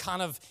me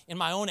kind of in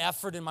my own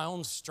effort, in my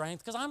own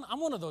strength? Because I'm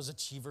one of those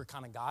achiever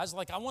kind of guys.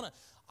 Like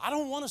I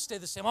don't want to stay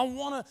the same. I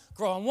want to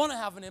grow. I want to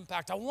have an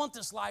impact. I want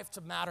this life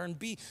to matter and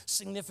be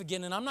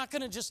significant. And I'm not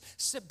going to just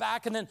sit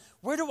back and then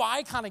where do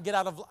I kind of get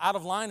out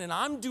of line and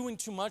I'm doing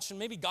too much and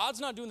maybe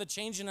God's not doing the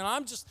changing and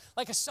I'm just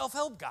like a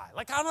self-help guy.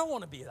 Like I don't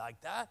want to be like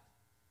that.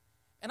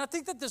 And I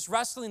think that this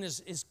wrestling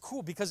is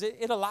cool because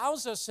it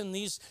allows us in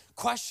these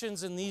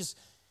questions and these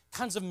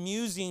kinds of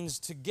musings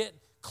to get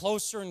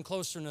closer and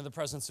closer into the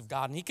presence of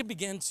God. And he can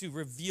begin to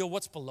reveal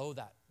what's below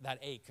that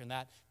ache and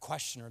that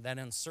question or that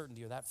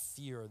uncertainty or that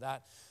fear or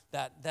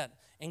that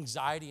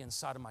anxiety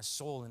inside of my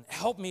soul and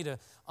help me to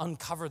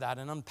uncover that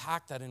and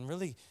unpack that and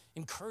really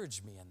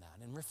encourage me in that.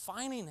 And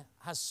refining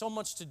has so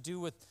much to do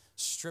with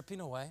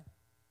stripping away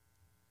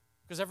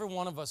because every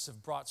one of us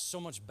have brought so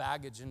much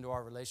baggage into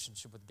our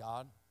relationship with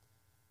God.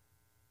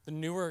 The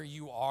newer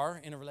you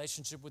are in a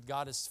relationship with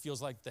God, it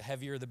feels like the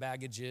heavier the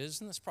baggage is,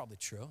 and that's probably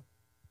true.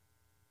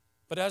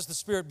 But as the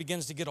Spirit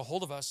begins to get a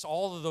hold of us,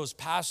 all of those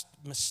past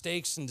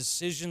mistakes and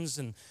decisions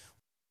and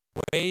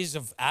ways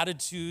of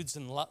attitudes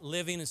and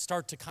living and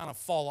start to kind of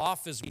fall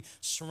off as we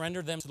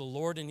surrender them to the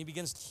Lord, and he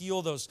begins to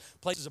heal those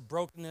places of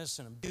brokenness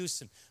and abuse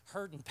and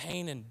hurt and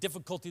pain and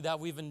difficulty that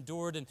we've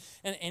endured,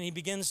 and he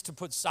begins to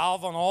put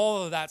salve on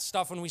all of that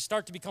stuff, and we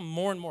start to become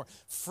more and more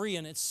free.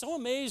 And it's so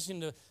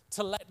amazing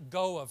to let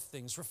go of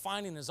things.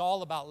 Refining is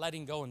all about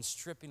letting go and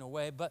stripping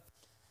away. But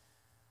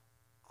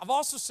I've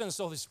also sensed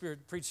the Holy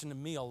Spirit preaching to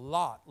me a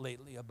lot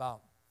lately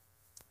about,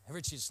 hey,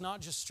 Richie, it's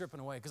not just stripping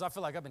away, because I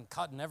feel like I've been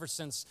cutting ever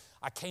since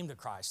I came to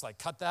Christ. Like,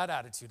 cut that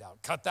attitude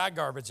out, cut that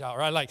garbage out,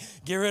 right? Like,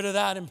 get rid of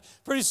that. And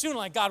pretty soon,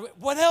 like, God,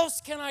 what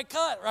else can I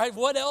cut, right?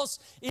 What else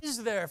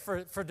is there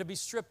for to be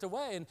stripped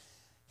away? And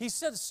he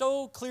said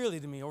so clearly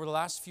to me over the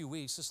last few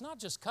weeks, it's not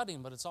just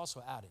cutting, but it's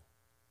also adding.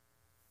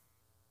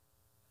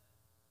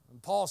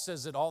 And Paul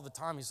says it all the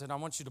time. He said, I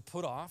want you to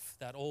put off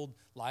that old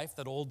life,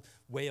 that old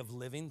way of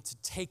living, to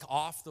take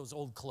off those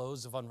old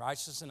clothes of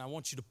unrighteousness, and I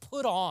want you to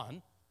put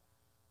on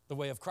the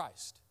way of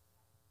Christ.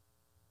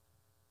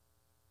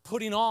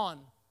 Putting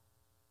on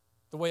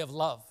the way of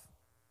love.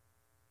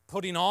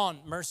 Putting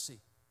on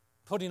mercy.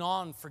 Putting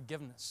on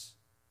forgiveness.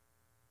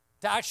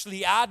 To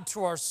actually add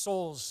to our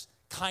souls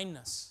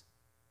kindness,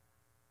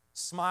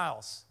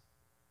 smiles.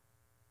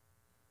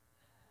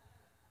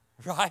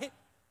 Right?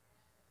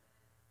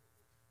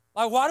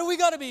 Like, why do we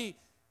got to be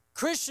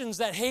Christians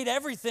that hate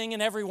everything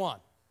and everyone?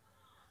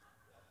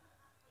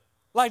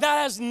 Like,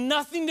 that has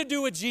nothing to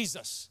do with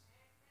Jesus.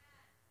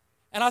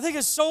 And I think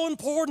it's so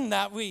important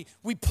that we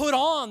put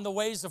on the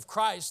ways of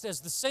Christ at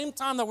the same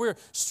time that we're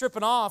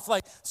stripping off.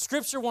 Like,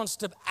 Scripture wants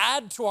to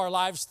add to our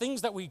lives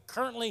things that we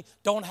currently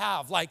don't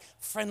have, like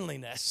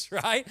friendliness,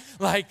 right?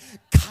 Like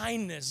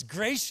kindness,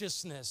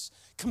 graciousness,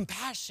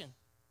 compassion.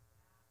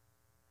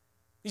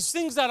 These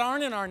things that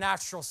aren't in our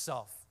natural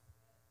self.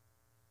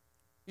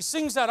 These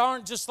things that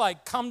aren't just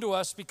like come to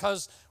us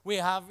because we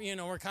have,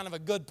 we're kind of a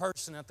good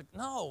person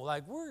no,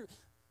 like we're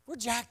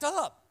jacked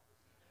up.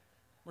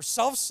 We're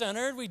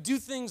self-centered. We do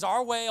things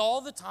our way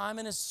all the time,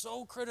 and it's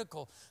so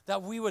critical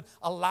that we would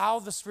allow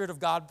the Spirit of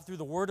God through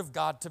the Word of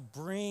God to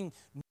bring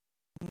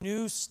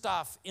new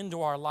stuff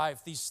into our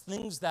life, these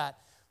things that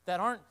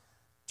aren't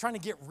trying to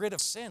get rid of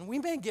sin. We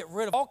may get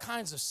rid of all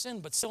kinds of sin,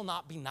 but still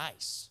not be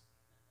nice.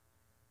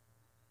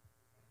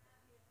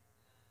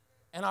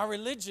 And our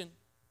religion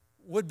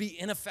would be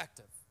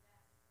ineffective.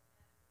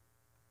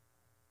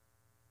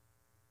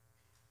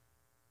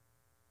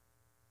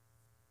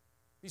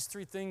 These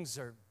three things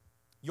are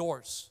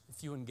yours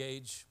if you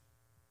engage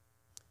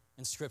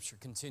in Scripture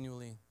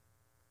continually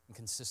and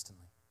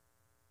consistently.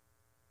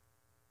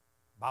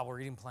 Bible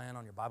reading plan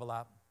on your Bible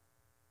app.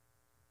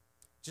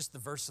 Just the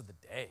verse of the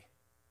day.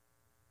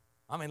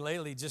 I mean,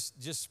 lately, just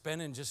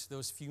spending just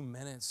those few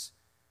minutes,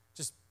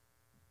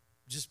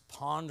 just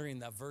pondering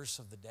that verse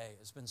of the day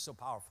has been so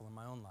powerful in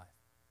my own life.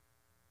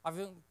 I've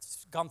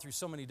gone through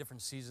so many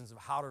different seasons of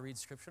how to read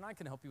Scripture, and I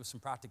can help you with some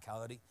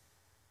practicality.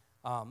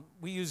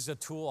 We use a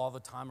tool all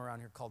the time around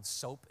here called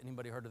SOAP.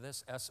 Anybody heard of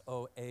this?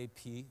 SOAP, a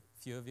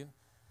few of you.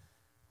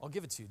 I'll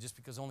give it to you just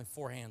because only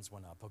 4 hands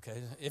went up,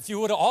 okay? If you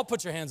would have all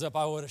put your hands up,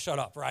 I would have shut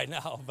up right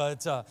now.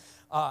 But,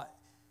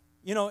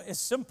 it's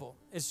simple.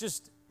 It's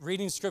just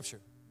reading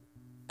Scripture.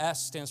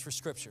 S stands for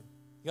Scripture.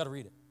 You got to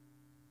read it.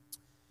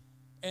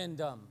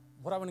 And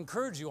what I would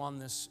encourage you on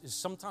this is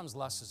sometimes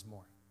less is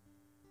more.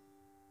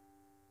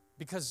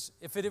 Because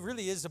if it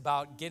really is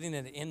about getting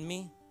it in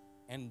me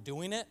and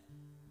doing it,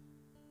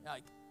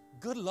 like,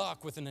 good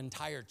luck with an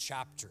entire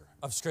chapter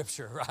of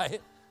Scripture,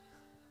 right?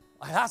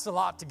 Like, that's a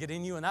lot to get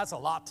in you, and that's a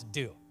lot to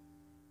do.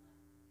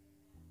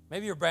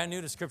 Maybe you're brand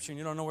new to Scripture and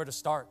you don't know where to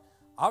start.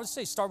 I would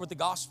say start with the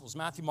Gospels,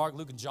 Matthew, Mark,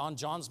 Luke, and John.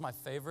 John's my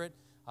favorite.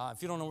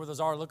 If you don't know where those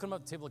are, look them up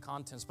at the table of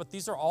contents. But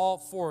these are all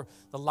for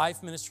the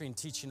life, ministry, and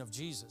teaching of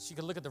Jesus. You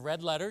can look at the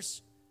red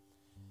letters,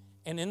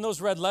 and in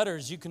those red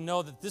letters, you can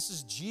know that this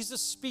is Jesus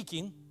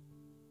speaking,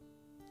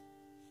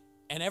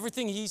 and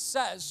everything he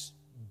says,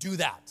 do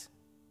that.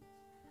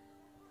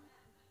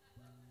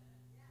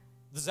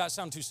 Does that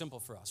sound too simple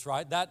for us,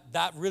 right?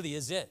 That really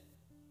is it.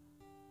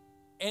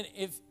 And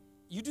if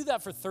you do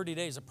that for 30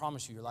 days, I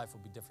promise you your life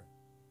will be different.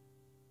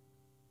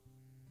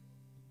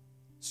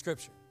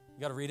 Scripture,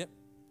 you got to read it,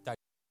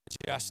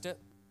 digest it.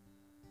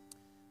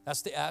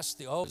 That's the S.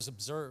 The O is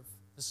observe.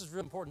 This is a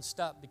really important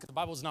step because the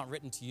Bible is not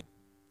written to you.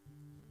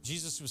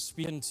 Jesus was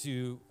speaking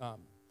to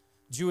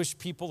Jewish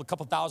people a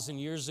couple thousand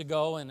years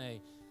ago in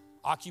a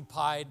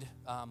occupied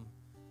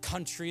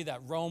country that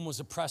Rome was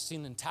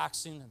oppressing and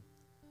taxing. And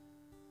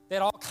they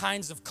had all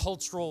kinds of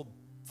cultural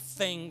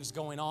things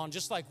going on,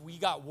 just like we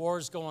got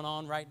wars going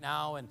on right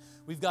now, and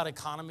we've got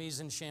economies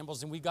in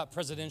shambles, and we've got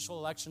presidential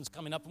elections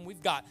coming up, and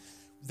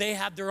they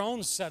had their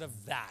own set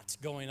of that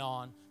going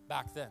on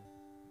back then.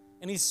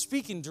 And he's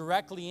speaking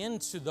directly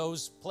into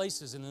those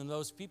places and in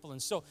those people.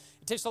 And so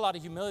it takes a lot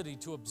of humility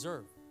to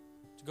observe,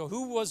 to go,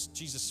 who was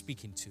Jesus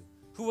speaking to?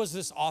 Who was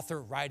this author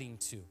writing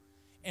to?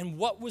 And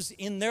what was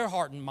in their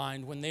heart and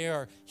mind when they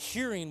are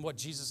hearing what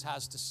Jesus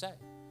has to say?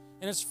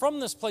 And it's from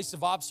this place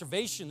of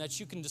observation that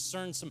you can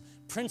discern some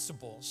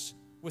principles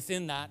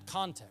within that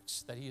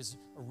context that he is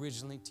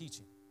originally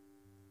teaching.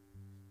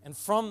 And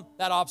from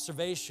that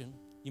observation,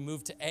 you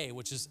move to A,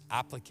 which is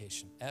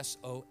application.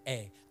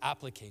 S-O-A,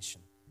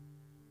 application.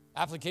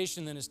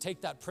 Application then is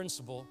take that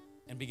principle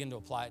and begin to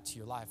apply it to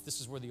your life. This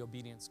is where the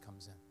obedience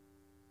comes in.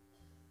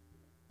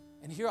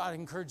 And here I'd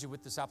encourage you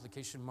with this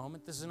application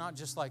moment. This is not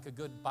just like a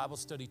good Bible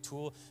study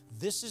tool.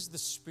 This is the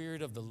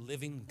Spirit of the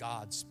living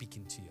God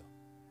speaking to you.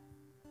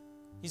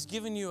 He's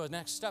giving you a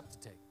next step to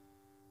take.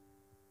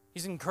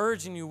 He's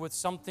encouraging you with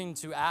something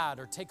to add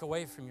or take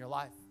away from your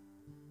life.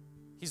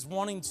 He's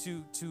wanting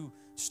to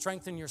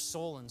strengthen your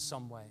soul in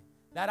some way.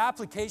 That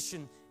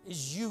application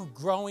is you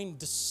growing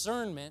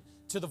discernment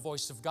to the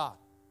voice of God.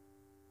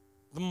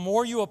 The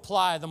more you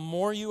apply, the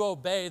more you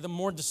obey, the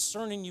more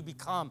discerning you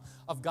become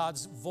of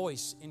God's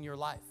voice in your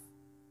life.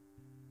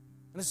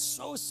 And it's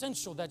so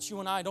essential that you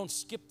and I don't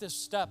skip this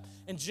step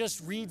and just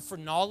read for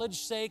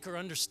knowledge's sake or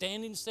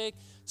understanding's sake.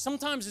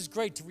 Sometimes it's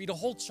great to read a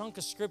whole chunk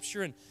of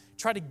Scripture and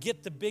try to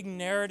get the big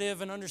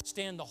narrative and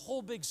understand the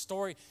whole big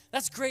story.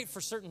 That's great for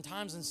certain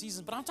times and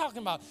seasons, but I'm talking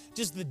about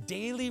just the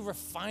daily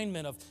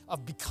refinement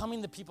of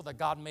becoming the people that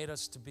God made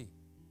us to be.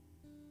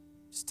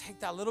 Just take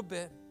that little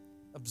bit,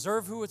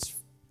 observe who it's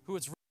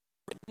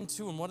written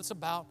to and what it's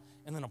about,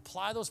 and then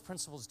apply those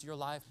principles to your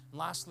life. And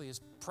lastly is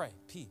pray.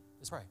 P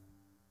is pray.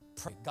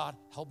 Pray. God,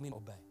 help me to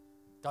obey.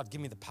 God,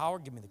 give me the power,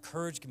 give me the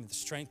courage, give me the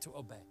strength to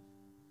obey.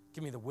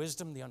 Give me the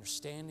wisdom, the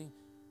understanding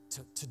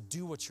to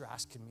do what you're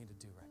asking me to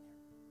do right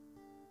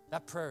here.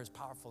 That prayer is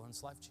powerful and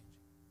it's life-changing.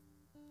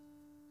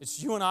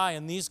 It's you and I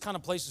in these kind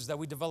of places that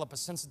we develop a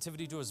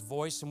sensitivity to his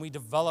voice and we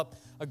develop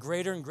a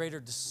greater and greater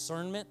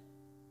discernment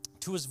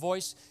to his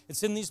voice.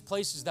 It's in these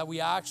places that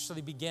we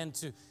actually begin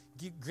to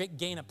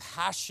gain a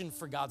passion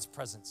for God's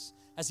presence.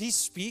 As he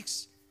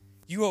speaks,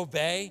 you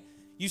obey,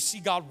 you see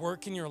God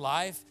work in your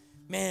life,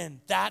 man,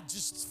 that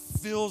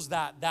just fills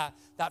that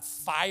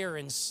fire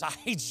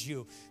inside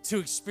you to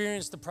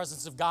experience the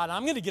presence of God. And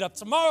I'm going to get up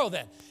tomorrow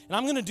then, and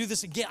I'm going to do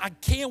this again. I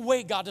can't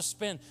wait, God, to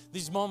spend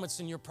these moments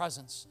in your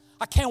presence.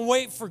 I can't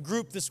wait for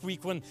group this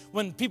week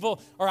when people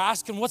are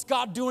asking, what's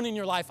God doing in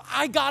your life?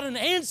 I got an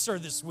answer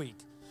this week.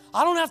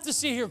 I don't have to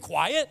sit here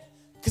quiet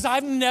because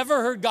I've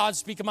never heard God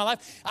speak in my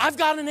life. I've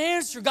got an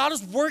answer. God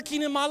is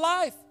working in my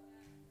life.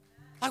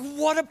 Like,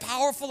 what a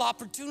powerful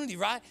opportunity,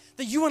 right?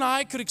 That you and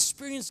I could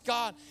experience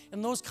God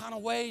in those kind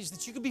of ways,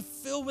 that you could be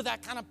filled with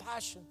that kind of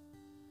passion.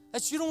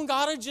 That you don't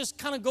gotta just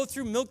kind of go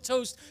through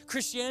milquetoast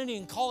Christianity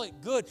and call it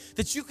good.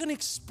 That you can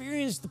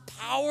experience the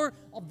power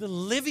of the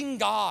living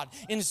God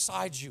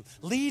inside you,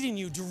 leading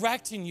you,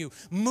 directing you,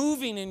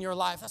 moving in your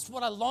life. That's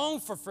what I long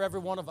for every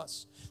one of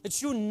us.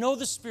 That you would know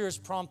the Spirit's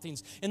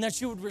promptings and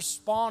that you would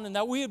respond and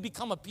that we would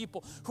become a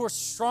people who are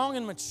strong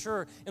and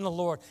mature in the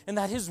Lord and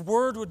that his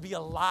word would be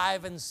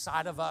alive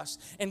inside of us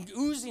and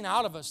oozing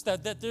out of us,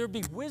 that there would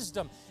be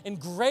wisdom and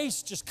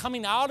grace just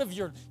coming out of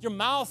your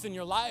mouth and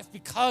your life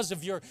because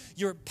of your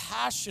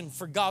passion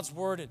for God's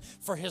word and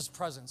for his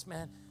presence,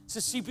 man. To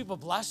see people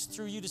blessed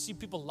through you, to see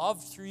people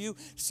loved through you,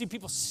 to see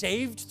people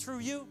saved through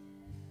you.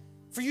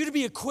 For you to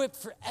be equipped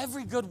for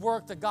every good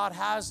work that God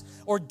has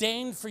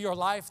ordained for your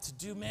life to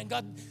do, man.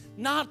 God,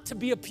 not to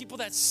be a people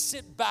that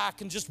sit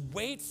back and just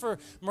wait for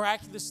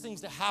miraculous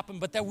things to happen,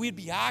 but that we'd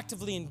be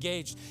actively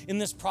engaged in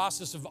this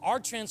process of our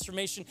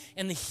transformation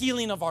and the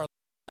healing of our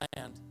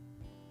land,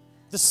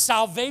 the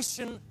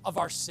salvation of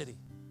our city,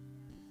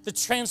 the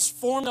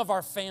transforming of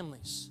our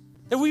families.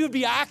 That we would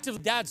be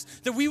active dads,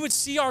 that we would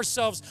see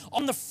ourselves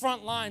on the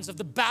front lines of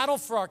the battle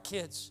for our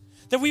kids.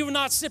 That we would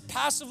not sit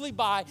passively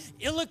by,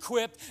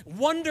 ill-equipped,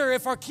 wonder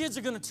if our kids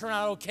are going to turn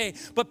out okay,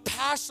 but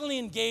passionately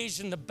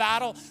engaged in the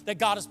battle that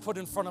God has put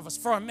in front of us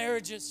for our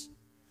marriages,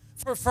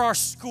 for our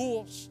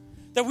schools.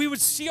 That we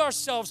would see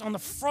ourselves on the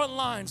front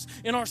lines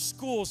in our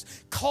schools,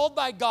 called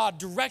by God,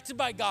 directed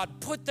by God,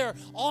 put there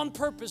on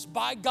purpose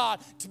by God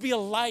to be a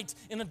light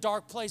in a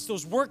dark place.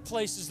 Those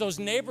workplaces, those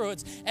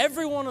neighborhoods,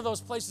 every one of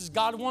those places,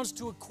 God wants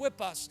to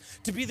equip us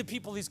to be the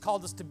people he's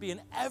called us to be. In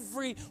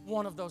every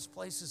one of those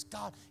places,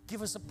 God,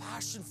 give us a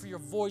passion for your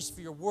voice,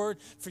 for your word,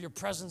 for your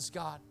presence,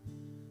 God.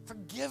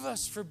 Forgive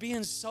us for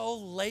being so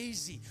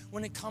lazy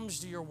when it comes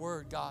to your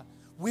word, God.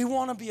 We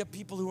want to be a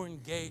people who are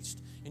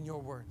engaged in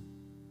your word.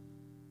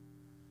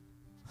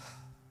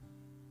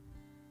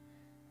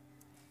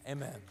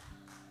 Amen.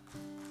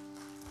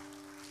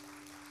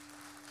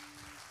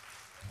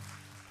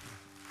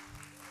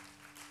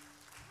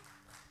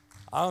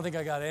 I don't think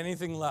I got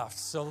anything left,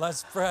 so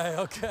let's pray,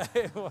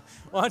 okay?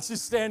 Why don't you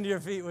stand to your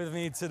feet with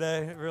me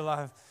today, Real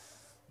Life?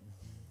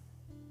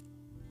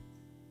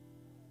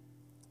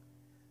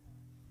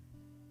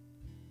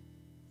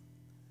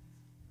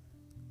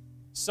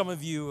 Some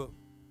of you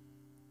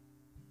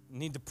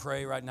need to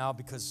pray right now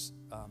because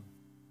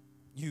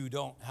you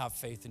don't have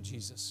faith in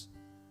Jesus.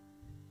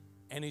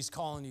 And he's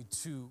calling you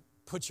to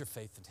put your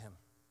faith in him.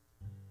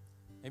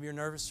 Maybe you're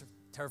nervous or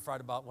terrified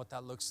about what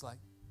that looks like.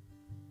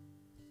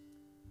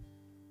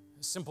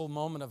 A simple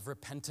moment of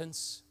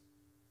repentance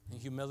and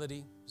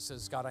humility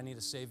says, God, I need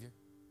a Savior.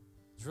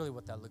 It's really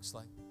what that looks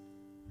like.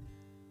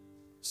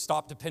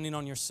 Stop depending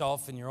on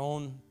yourself and your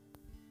own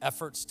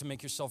efforts to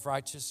make yourself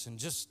righteous and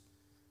just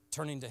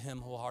turning to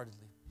him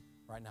wholeheartedly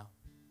right now.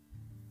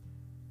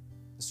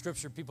 The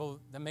scripture,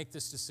 people that make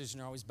this decision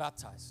are always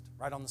baptized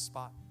right on the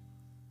spot.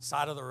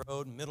 Side of the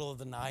road, middle of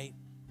the night.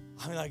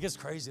 I mean, like, it's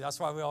crazy. That's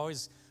why we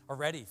always are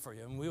ready for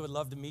you. And we would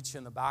love to meet you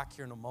in the back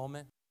here in a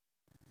moment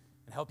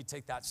and help you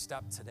take that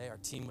step today. Our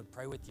team would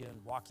pray with you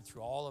and walk you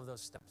through all of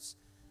those steps.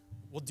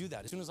 We'll do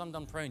that. As soon as I'm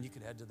done praying, you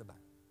could head to the back.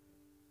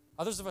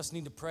 Others of us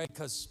need to pray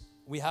because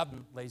we have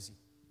been lazy.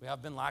 We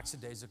have been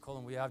lackadaisical,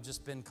 and we have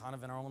just been kind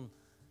of in our own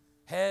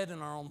head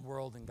and our own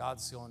world. And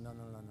God's going, no.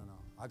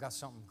 I got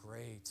something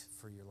great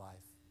for your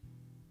life.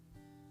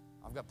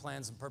 I've got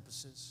plans and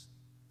purposes.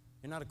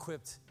 You're not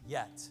equipped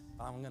yet,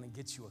 but I'm going to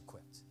get you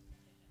equipped.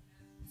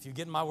 If you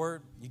get in my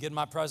word, you get in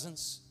my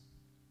presence,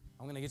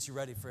 I'm going to get you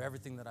ready for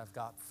everything that I've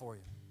got for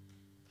you.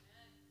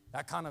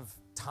 That kind of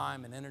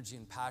time and energy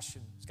and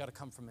passion has got to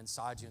come from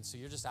inside you. And so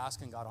you're just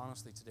asking God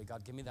honestly today,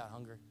 God, give me that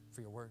hunger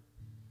for your word.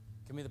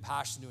 Give me the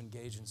passion to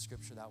engage in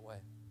Scripture that way.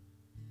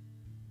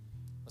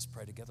 Let's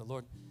pray together.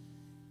 Lord,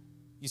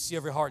 you see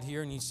every heart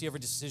here and you see every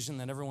decision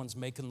that everyone's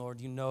making,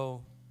 Lord. You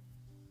know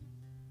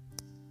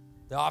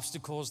the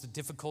obstacles, the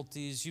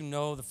difficulties, you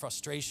know the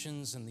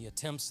frustrations and the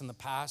attempts in the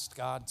past,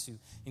 God, to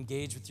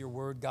engage with your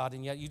word, God,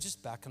 and yet you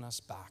just beckon us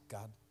back,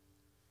 God.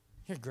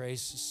 Your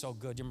grace is so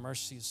good. Your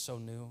mercy is so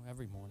new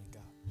every morning,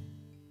 God.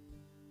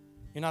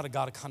 You're not a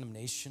God of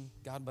condemnation,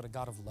 God, but a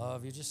God of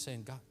love. You're just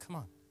saying, God, come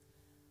on.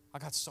 I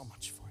got so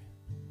much for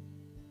you.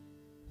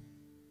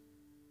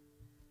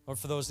 Lord,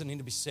 for those that need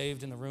to be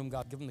saved in the room,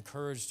 God, give them the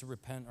courage to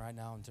repent right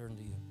now and turn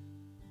to you.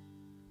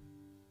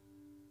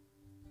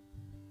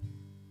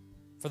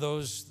 For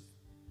those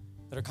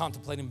that are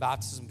contemplating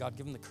baptism, God,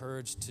 give them the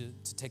courage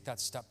to take that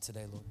step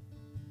today, Lord.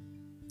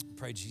 I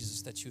pray,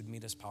 Jesus, that you would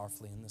meet us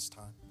powerfully in this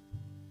time.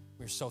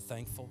 We're so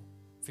thankful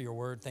for your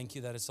word. Thank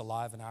you that it's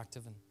alive and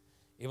active and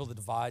able to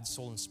divide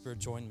soul and spirit,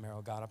 joint and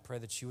marrow. God, I pray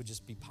that you would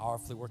just be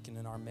powerfully working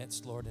in our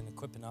midst, Lord, and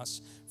equipping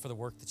us for the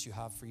work that you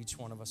have for each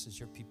one of us as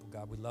your people,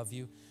 God. We love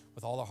you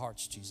with all our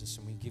hearts, Jesus,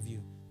 and we give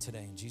you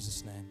today in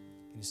Jesus' name.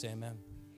 Can you say amen?